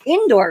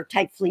indoor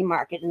type flea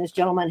market, and this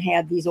gentleman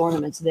had these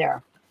ornaments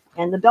there.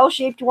 And the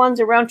bell-shaped ones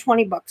around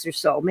 20 bucks or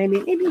so,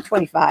 maybe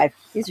 25.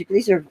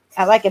 These are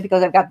I like it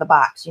because I've got the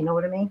box. You know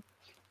what I mean?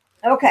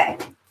 Okay.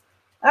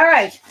 All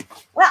right.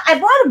 Well, I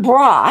bought a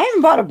bra. I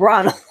haven't bought a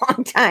bra in a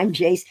long time,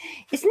 Jace.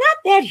 It's not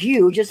that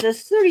huge. It's a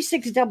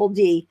 36 double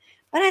D,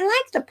 but I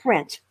like the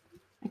print.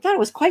 I thought it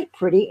was quite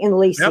pretty and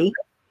lacy,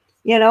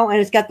 you know, and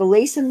it's got the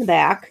lace in the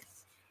back.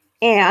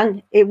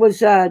 And it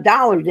was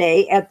 $1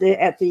 day at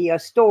the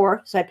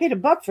store, so I paid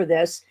 $1 for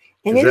this.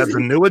 And is that the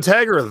new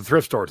tag or the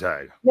thrift store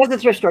tag? That's the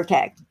thrift store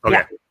tag.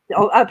 Okay. Yeah.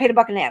 Oh, I paid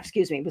 $1.50.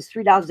 Excuse me. It was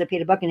 $3. I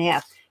paid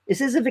 $1.50.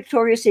 This is a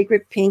Victoria's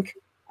Secret pink,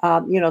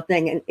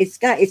 thing, and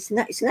it's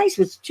nice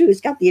with too.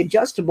 It's got the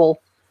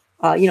adjustable,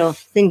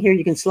 thing here.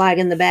 You can slide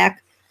in the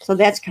back, so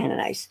that's kind of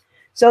nice.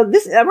 So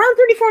this around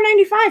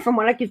 $34.95 from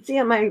what I could see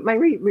on my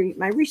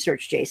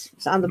research, Jace.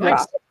 It's on the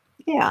bra.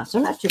 Yeah, so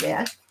not too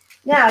bad.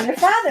 Now your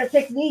father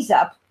picked these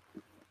up.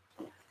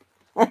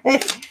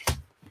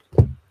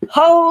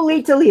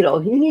 Holy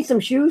Toledo. You need some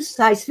shoes,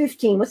 size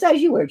 15. What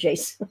size you wear,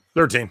 Jace?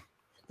 13.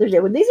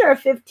 13. Well, these are a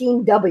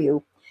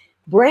 15W.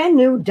 Brand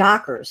new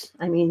Dockers.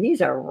 I mean,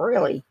 these are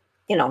really,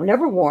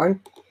 never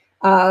worn.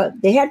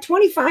 They had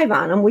 25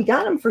 on them. We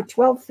got them for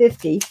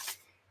 $12.50.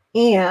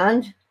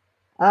 And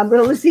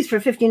we'll list these for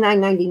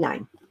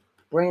 $59.99.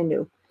 Brand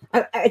new.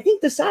 I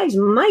think the size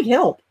might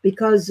help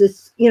because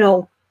it's,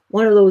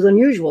 one of those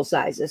unusual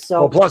sizes.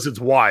 So plus it's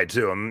wide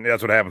too. And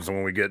that's what happens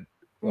when we get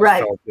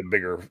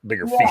bigger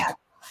feet.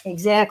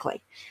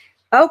 Exactly.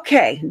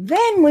 Okay.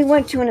 Then we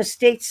went to an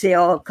estate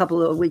sale a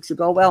couple of weeks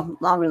ago. Well,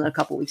 longer than a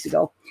couple of weeks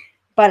ago.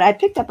 But I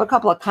picked up a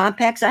couple of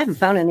compacts. I haven't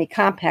found any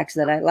compacts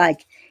that I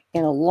like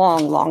in a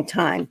long, long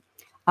time.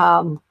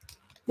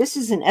 This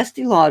is an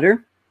Estee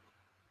Lauder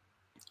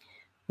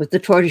with the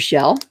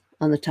tortoiseshell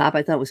on the top.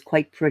 I thought it was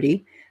quite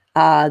pretty.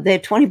 They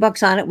had 20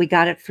 bucks on it. We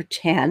got it for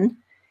 10.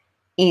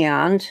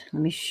 And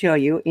let me show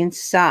you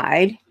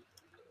inside.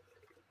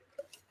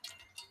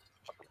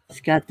 It's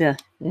got the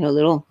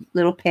little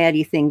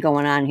paddy thing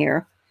going on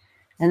here,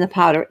 and the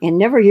powder, and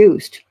never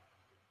used.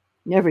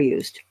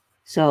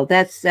 So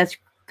that's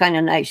kind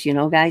of nice,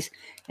 guys.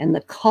 And the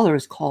color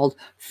is called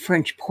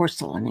French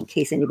porcelain, in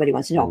case anybody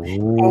wants to know.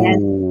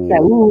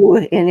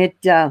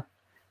 And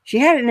she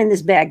had it in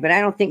this bag, but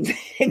I don't think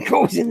it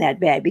goes in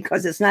that bag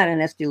because it's not an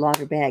Estee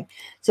Lauder bag.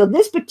 So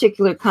this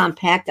particular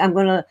compact, I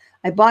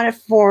bought it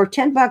for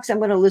 10 bucks. I'm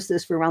going to list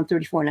this for around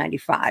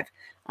 $34.95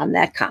 on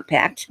that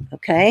compact.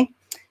 Okay.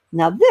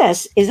 Now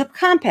this is a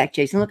compact,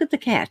 Jason. Look at the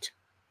cat.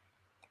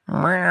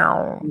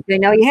 Wow. Okay.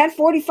 Now you had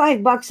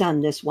 45 bucks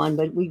on this one,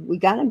 but we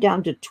got them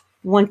down to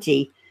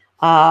 20.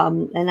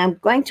 And I'm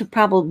going to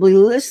probably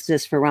list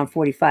this for around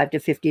 $45 to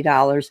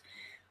 $50.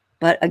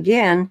 But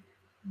again,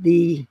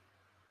 the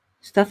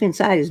stuff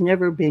inside has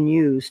never been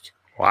used.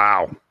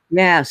 Wow.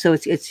 Yeah. So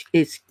it's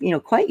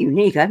quite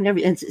unique.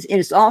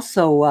 It's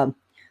also,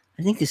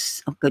 I think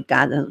this, oh good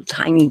God, the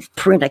tiny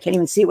print. I can't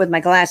even see it with my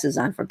glasses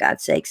on, for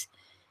God's sakes.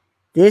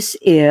 This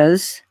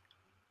is,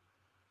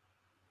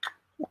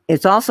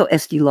 it's also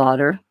Estee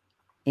Lauder,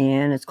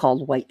 and it's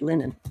called White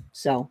Linen.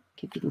 So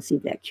if you can see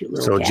that cute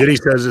little cat. Ginny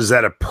says, is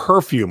that a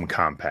perfume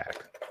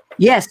compact?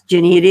 Yes,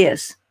 Ginny, it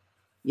is.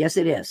 Yes,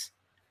 it is.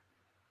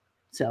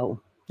 So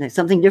that's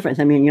something different.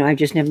 I mean, I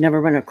just have never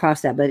run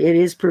across that, but it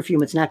is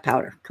perfume. It's not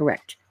powder.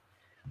 Correct.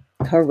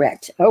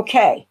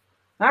 Okay.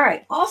 All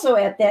right. Also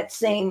at that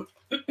same,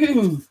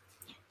 so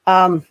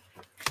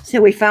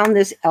we found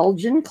this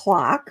Elgin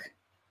clock.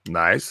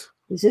 Nice.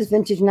 This is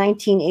vintage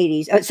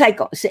 1980s.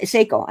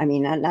 Seiko. I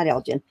mean, not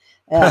Elgin.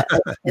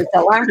 It's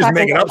alarm clock.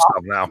 Making up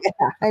stuff now. Yeah,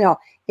 I know.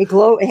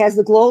 It has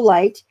the glow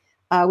light.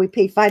 We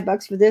paid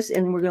 $5 for this,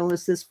 and we're going to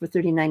list this for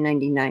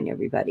 $39.99.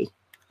 Everybody.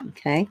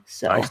 Okay.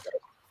 So, nice.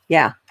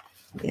 Yeah.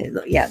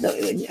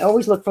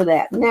 Always look for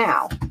that.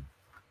 Now,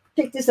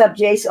 pick this up,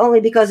 Jace,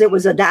 only because it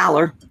was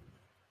 $1.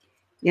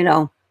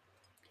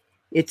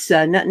 It's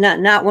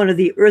not one of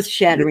the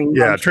earth-shattering.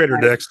 Yeah, Trader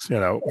Dick's,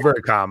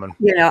 very common.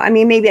 I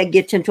mean, maybe I'd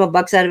get 10, 12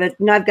 bucks out of it.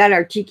 I've got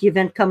our Tiki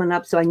event coming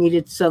up, so I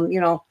needed some,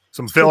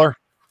 some filler.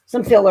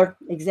 Some filler,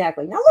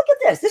 exactly. Now look at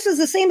this. This is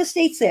the same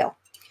estate sale.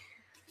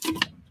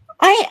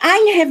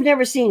 I have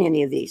never seen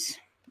any of these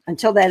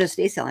until that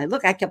estate sale.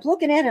 I kept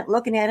looking at it,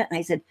 and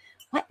I said,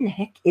 "What in the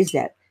heck is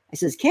that?" I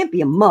said, "It can't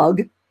be a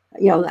mug."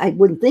 I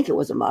wouldn't think it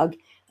was a mug.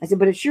 I said,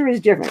 but it sure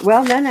is different.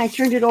 Well, then I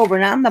turned it over,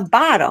 and on the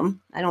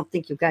bottom, I don't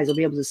think you guys will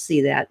be able to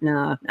see that.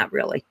 No, not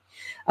really.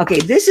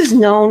 Okay, this is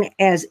known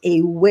as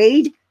a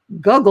Wade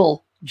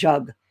Guggle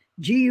jug.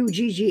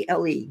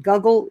 Guggle,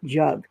 Guggle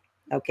jug.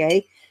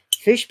 Okay,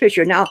 fish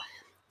picture. Now,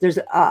 there's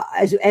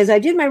as I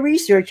did my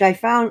research, I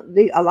found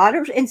a lot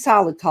of in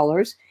solid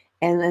colors,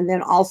 and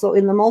then also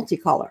in the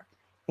multicolor.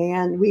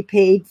 And we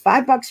paid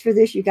 $5 for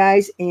this, you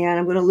guys, and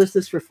I'm going to list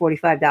this for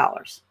 $45.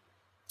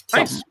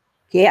 Nice. So,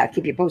 yeah,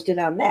 keep you posted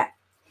on that.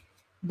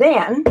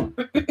 Then,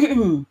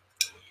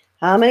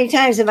 how many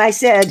times have I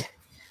said,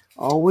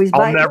 always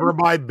buy? I'll never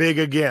buy big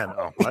again.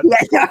 Oh, what?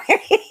 Yeah, no.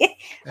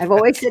 I've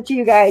always said to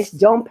you guys,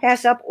 don't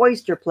pass up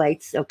oyster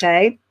plates,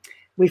 okay?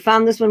 We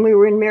found this when we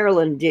were in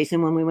Maryland,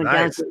 Jason, when we went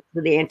down Nice. to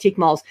the antique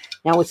malls.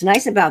 Now, what's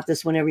nice about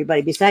this one,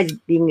 everybody, besides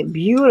being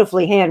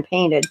beautifully hand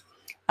painted,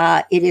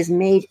 it is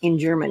made in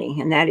Germany,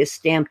 and that is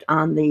stamped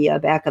on the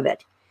back of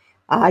it.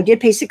 I did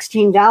pay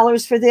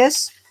 $16 for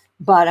this,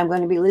 but I'm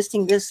going to be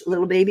listing this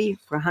little baby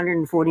for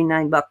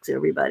 149 bucks,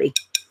 everybody.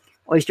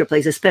 Oyster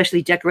Place,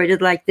 especially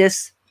decorated like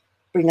this,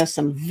 bring us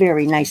some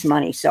very nice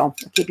money. So I'll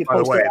keep you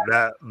posted.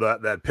 By the way,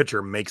 that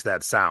picture makes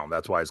that sound.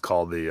 That's why it's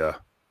called the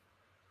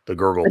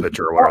gurgle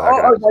picture or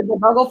whatever. The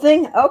gurgle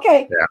thing.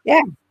 Okay.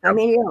 Yeah. I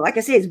mean, you know, like I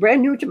say, it's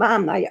brand new to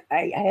Mom. I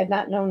had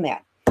not known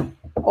that.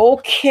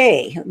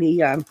 Okay. Let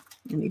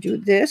me do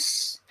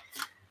this.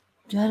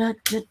 Da, da,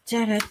 da,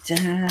 da, da,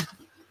 da.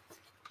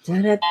 Da,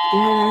 da,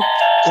 da,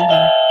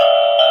 da.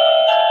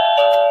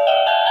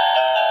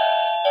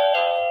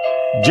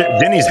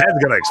 Jenny's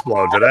head's gonna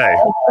explode today.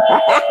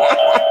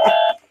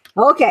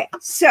 Okay,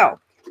 so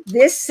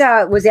this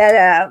was at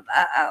a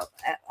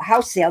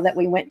house sale that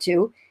we went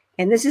to,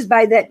 and this is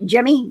by that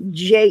Gemmy,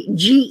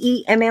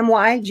 Gemmy,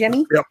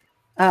 Gemmy. Yep.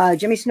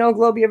 Gemmy Snow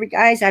Globe, you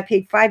guys. I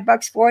paid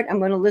 $5 for it. I'm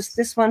going to list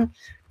this one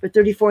for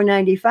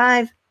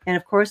 $34.95, and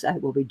of course, I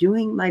will be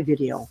doing my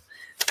video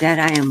that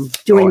I am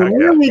doing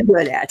really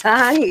good at.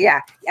 Huh?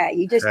 Yeah.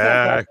 You just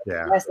can't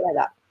mess that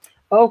up.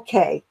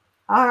 Okay.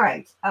 All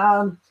right.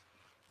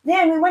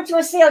 Then we went to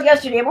a sale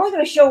yesterday. I'm only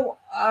going to show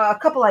a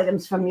couple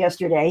items from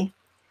yesterday,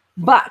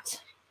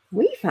 but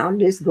we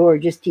found this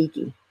gorgeous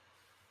tiki.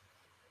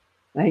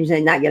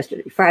 Not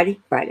yesterday, Friday.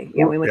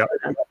 Yeah, we went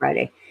on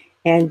Friday.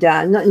 And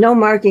no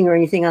marking or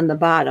anything on the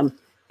bottom,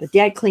 but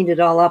Dad cleaned it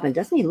all up. And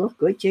doesn't he look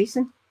good,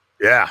 Jason?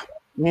 Yeah.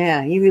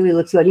 Yeah, he really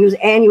looks good. He was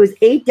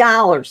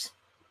 $8.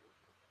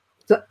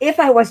 So if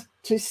I was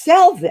to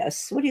sell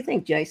this, what do you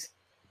think, Jace?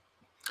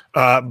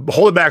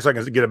 Hold it back so I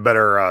can get a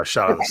better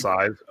shot of the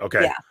size.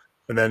 Okay. Yeah.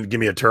 And then give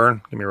me a turn.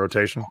 Give me a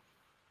rotation.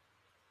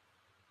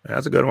 Yeah,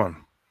 that's a good one.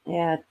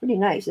 Yeah, it's pretty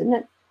nice, isn't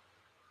it?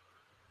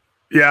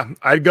 Yeah,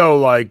 I'd go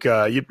like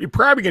you're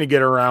probably going to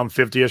get around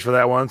 50-ish for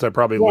that one. So I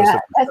probably list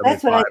it.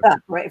 That's what I thought.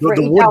 Right,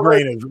 the wood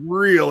grain is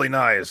really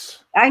nice.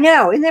 I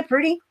know, isn't that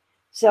pretty?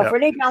 So Yep. for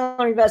an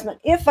 $8 investment,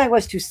 if I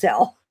was to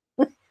sell,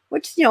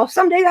 which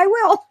someday I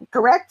will,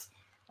 correct?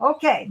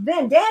 Okay,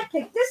 then Dad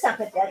picked this up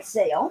at that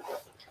sale,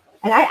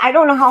 and I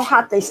don't know how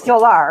hot they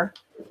still are,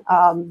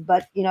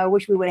 but I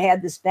wish we would have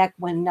had this back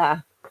when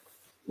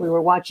we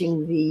were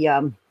watching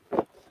the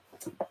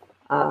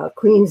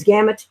Queen's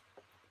Gambit.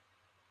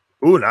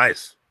 Ooh,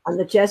 nice. On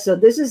the chest. So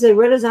this is a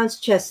Renaissance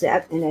chess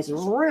set, and it's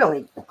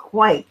really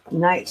quite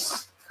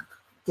nice.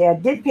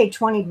 Dad did pay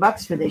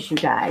 $20 for this, you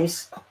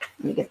guys.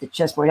 Let me get the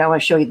chessboard. I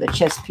want to show you the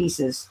chess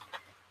pieces.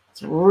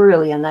 It's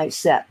really a nice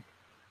set.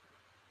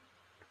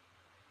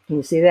 Can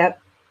you see that?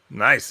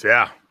 Nice,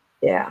 yeah.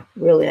 Yeah,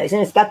 really nice.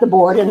 And it's got the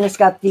board, and it's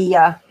got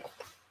the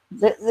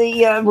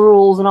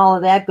rules and all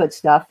of that good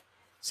stuff.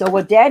 So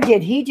what Dad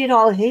did, he did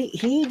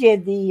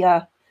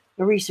the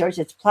research.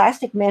 It's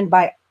Plastic Men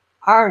by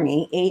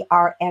Arni,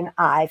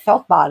 A-R-N-I,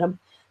 felt bottom.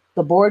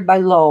 The board by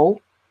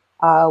Lowe.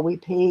 We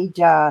paid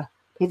the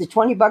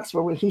 $20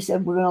 for. He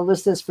said we're going to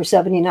list this for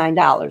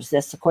 $79.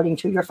 That's according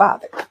to your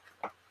father.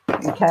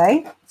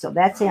 Okay, so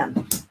that's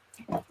him.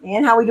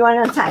 And how we doing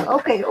on time?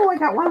 Okay. Oh, I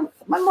got one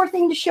more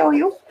thing to show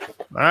you. All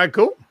right,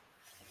 cool.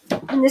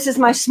 And this is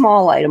my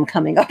small item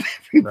coming up,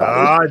 everybody.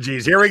 Oh,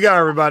 geez. Here we go,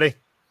 everybody.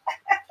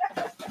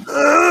 All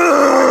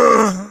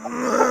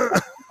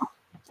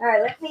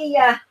right, let me.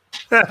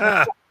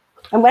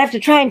 I'm gonna have to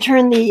try and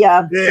turn the.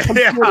 Yeah.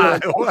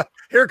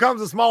 Here comes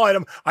a small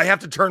item. I have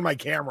to turn my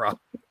camera.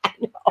 I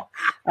know. All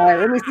right,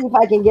 let me see if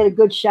I can get a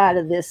good shot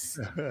of this.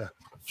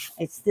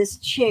 It's this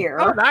chair.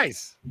 Oh,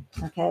 nice.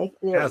 Okay.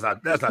 That's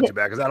not too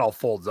bad because that all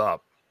folds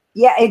up.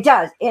 Yeah, it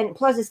does, and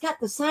plus it's got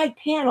the side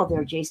panel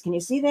there, Jace. Can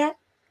you see that?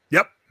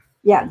 Yep.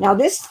 Yeah. Now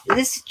this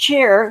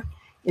chair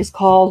is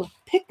called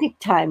Picnic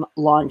Time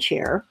Lawn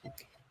Chair,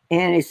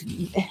 and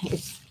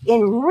it's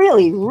in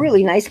really,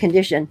 really nice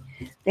condition.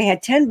 They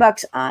had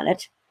 $10 on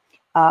it,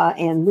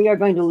 and we are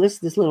going to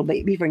list this little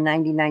baby for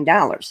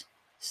 $99.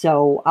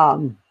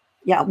 So,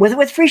 yeah,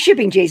 with free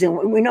shipping,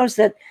 Jason. We noticed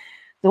that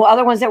the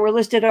other ones that were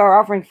listed are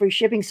offering free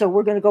shipping, so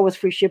we're going to go with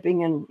free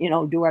shipping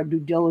and do our due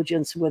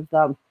diligence with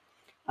probably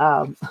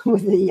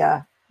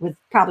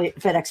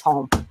FedEx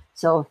Home.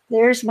 So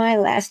there's my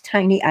last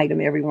tiny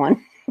item,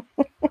 everyone.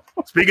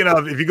 Speaking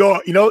of, if you go,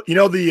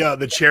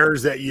 the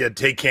chairs that you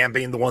take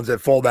camping, the ones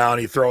that fold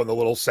down, you throw in the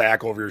little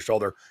sack over your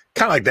shoulder,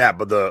 kind of like that,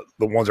 but the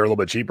ones are a little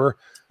bit cheaper.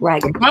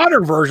 Right. The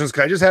modern versions,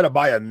 because I just had to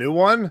buy a new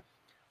one.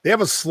 They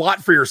have a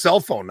slot for your cell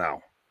phone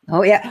now.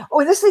 Oh yeah.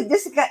 Oh, this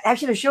guy, I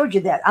should have showed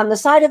you that on the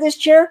side of this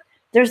chair.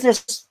 There's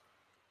this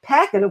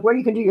packet of where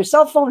you can do your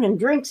cell phone and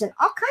drinks and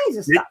all kinds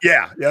of stuff.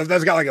 Yeah.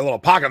 That's got like a little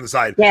pocket on the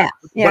side. Yeah.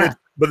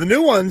 But the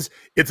new ones,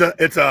 it's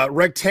a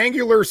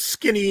rectangular,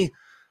 skinny.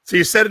 So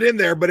you set it in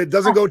there, but it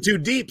doesn't go too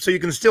deep, so you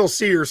can still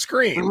see your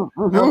screen.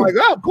 Mm-hmm. I'm like,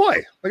 oh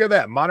boy, look at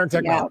that modern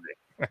technology.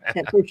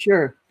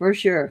 Yeah, for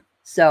sure.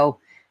 So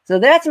So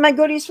that's my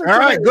goodies for All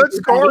today. right, good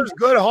scores,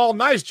 good haul.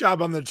 Nice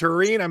job on the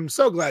tureen. I'm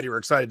so glad you were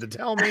excited to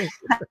tell me.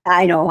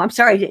 I know. I'm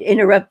sorry to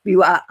interrupt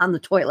you on the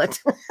toilet.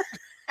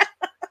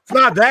 It's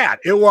not that.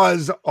 It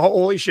was,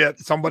 holy shit,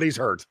 somebody's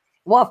hurt.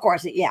 Well, of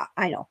course, yeah,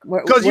 I know.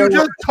 Because you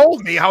just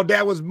told me how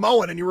Dad was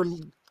mowing and you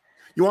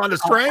wanted to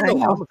strangle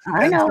him.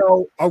 I know.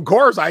 So, of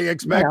course, I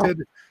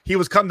expected he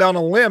was cutting down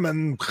a limb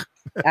and.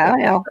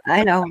 I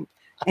know.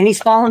 And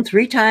he's fallen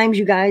 3 times,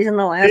 you guys, in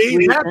the last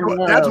week.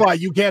 That's why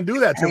you can't do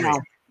that to me.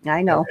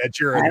 I know. At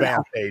your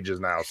advanced ages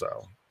now,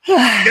 so.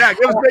 Yeah,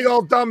 give us a big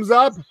old thumbs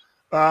up.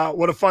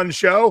 What a fun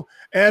show.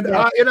 And,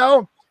 you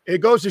know, it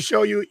goes to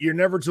show you're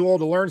never too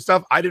old to learn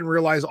stuff. I didn't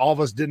realize all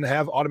of us didn't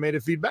have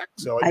automated feedback,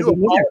 so I do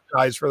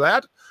apologize for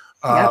that.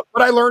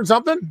 But I learned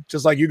something,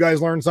 just like you guys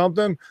learned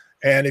something.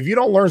 And if you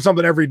don't learn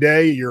something every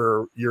day,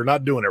 you're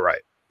not doing it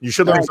right. You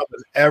should learn something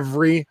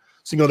every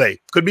single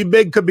day. Could be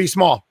big, could be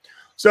small.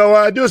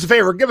 So do us a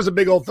favor, give us a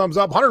big old thumbs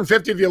up.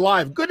 150 of you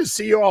live. Good to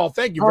see you all.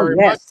 Thank you very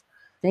much.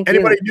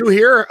 Anybody new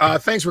here,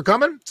 thanks for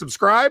coming.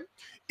 Subscribe.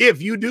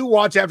 If you do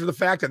watch after the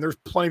fact, and there's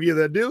plenty of you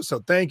that do, so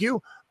thank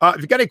you.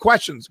 If you got any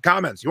questions,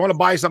 comments, you want to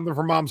buy something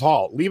from Mom's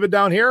Haul, leave it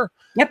down here,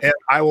 and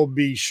I will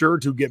be sure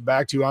to get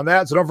back to you on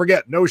that. So don't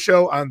forget, no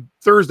show on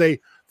Thursday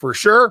for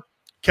sure.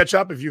 Catch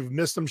up if you've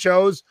missed some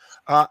shows.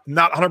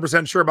 Not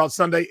 100% sure about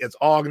Sunday. It's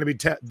all going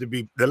to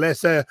be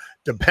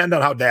depend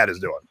on how Dad is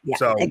doing. Yeah,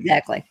 so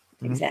exactly.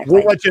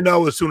 We'll let you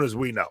know as soon as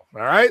we know.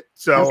 All right.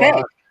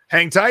 So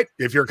hang tight.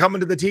 If you're coming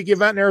to the Tiki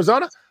event in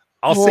Arizona,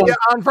 I'll see you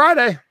on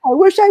Friday. I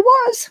wish I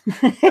was.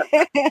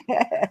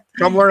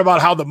 Come learn about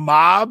how the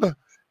mob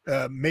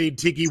made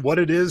Tiki what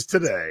it is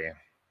today.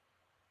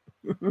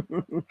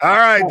 All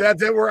right.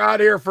 That's it. We're out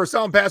here for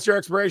Selling Past Your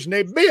Expiration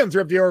Date, being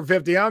thrifty over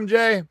 50. I'm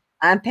Jay.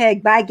 I'm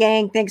Peg. Bye,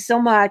 gang. Thanks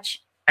so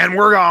much. And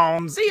we're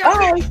gone. See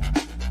ya.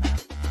 Bye.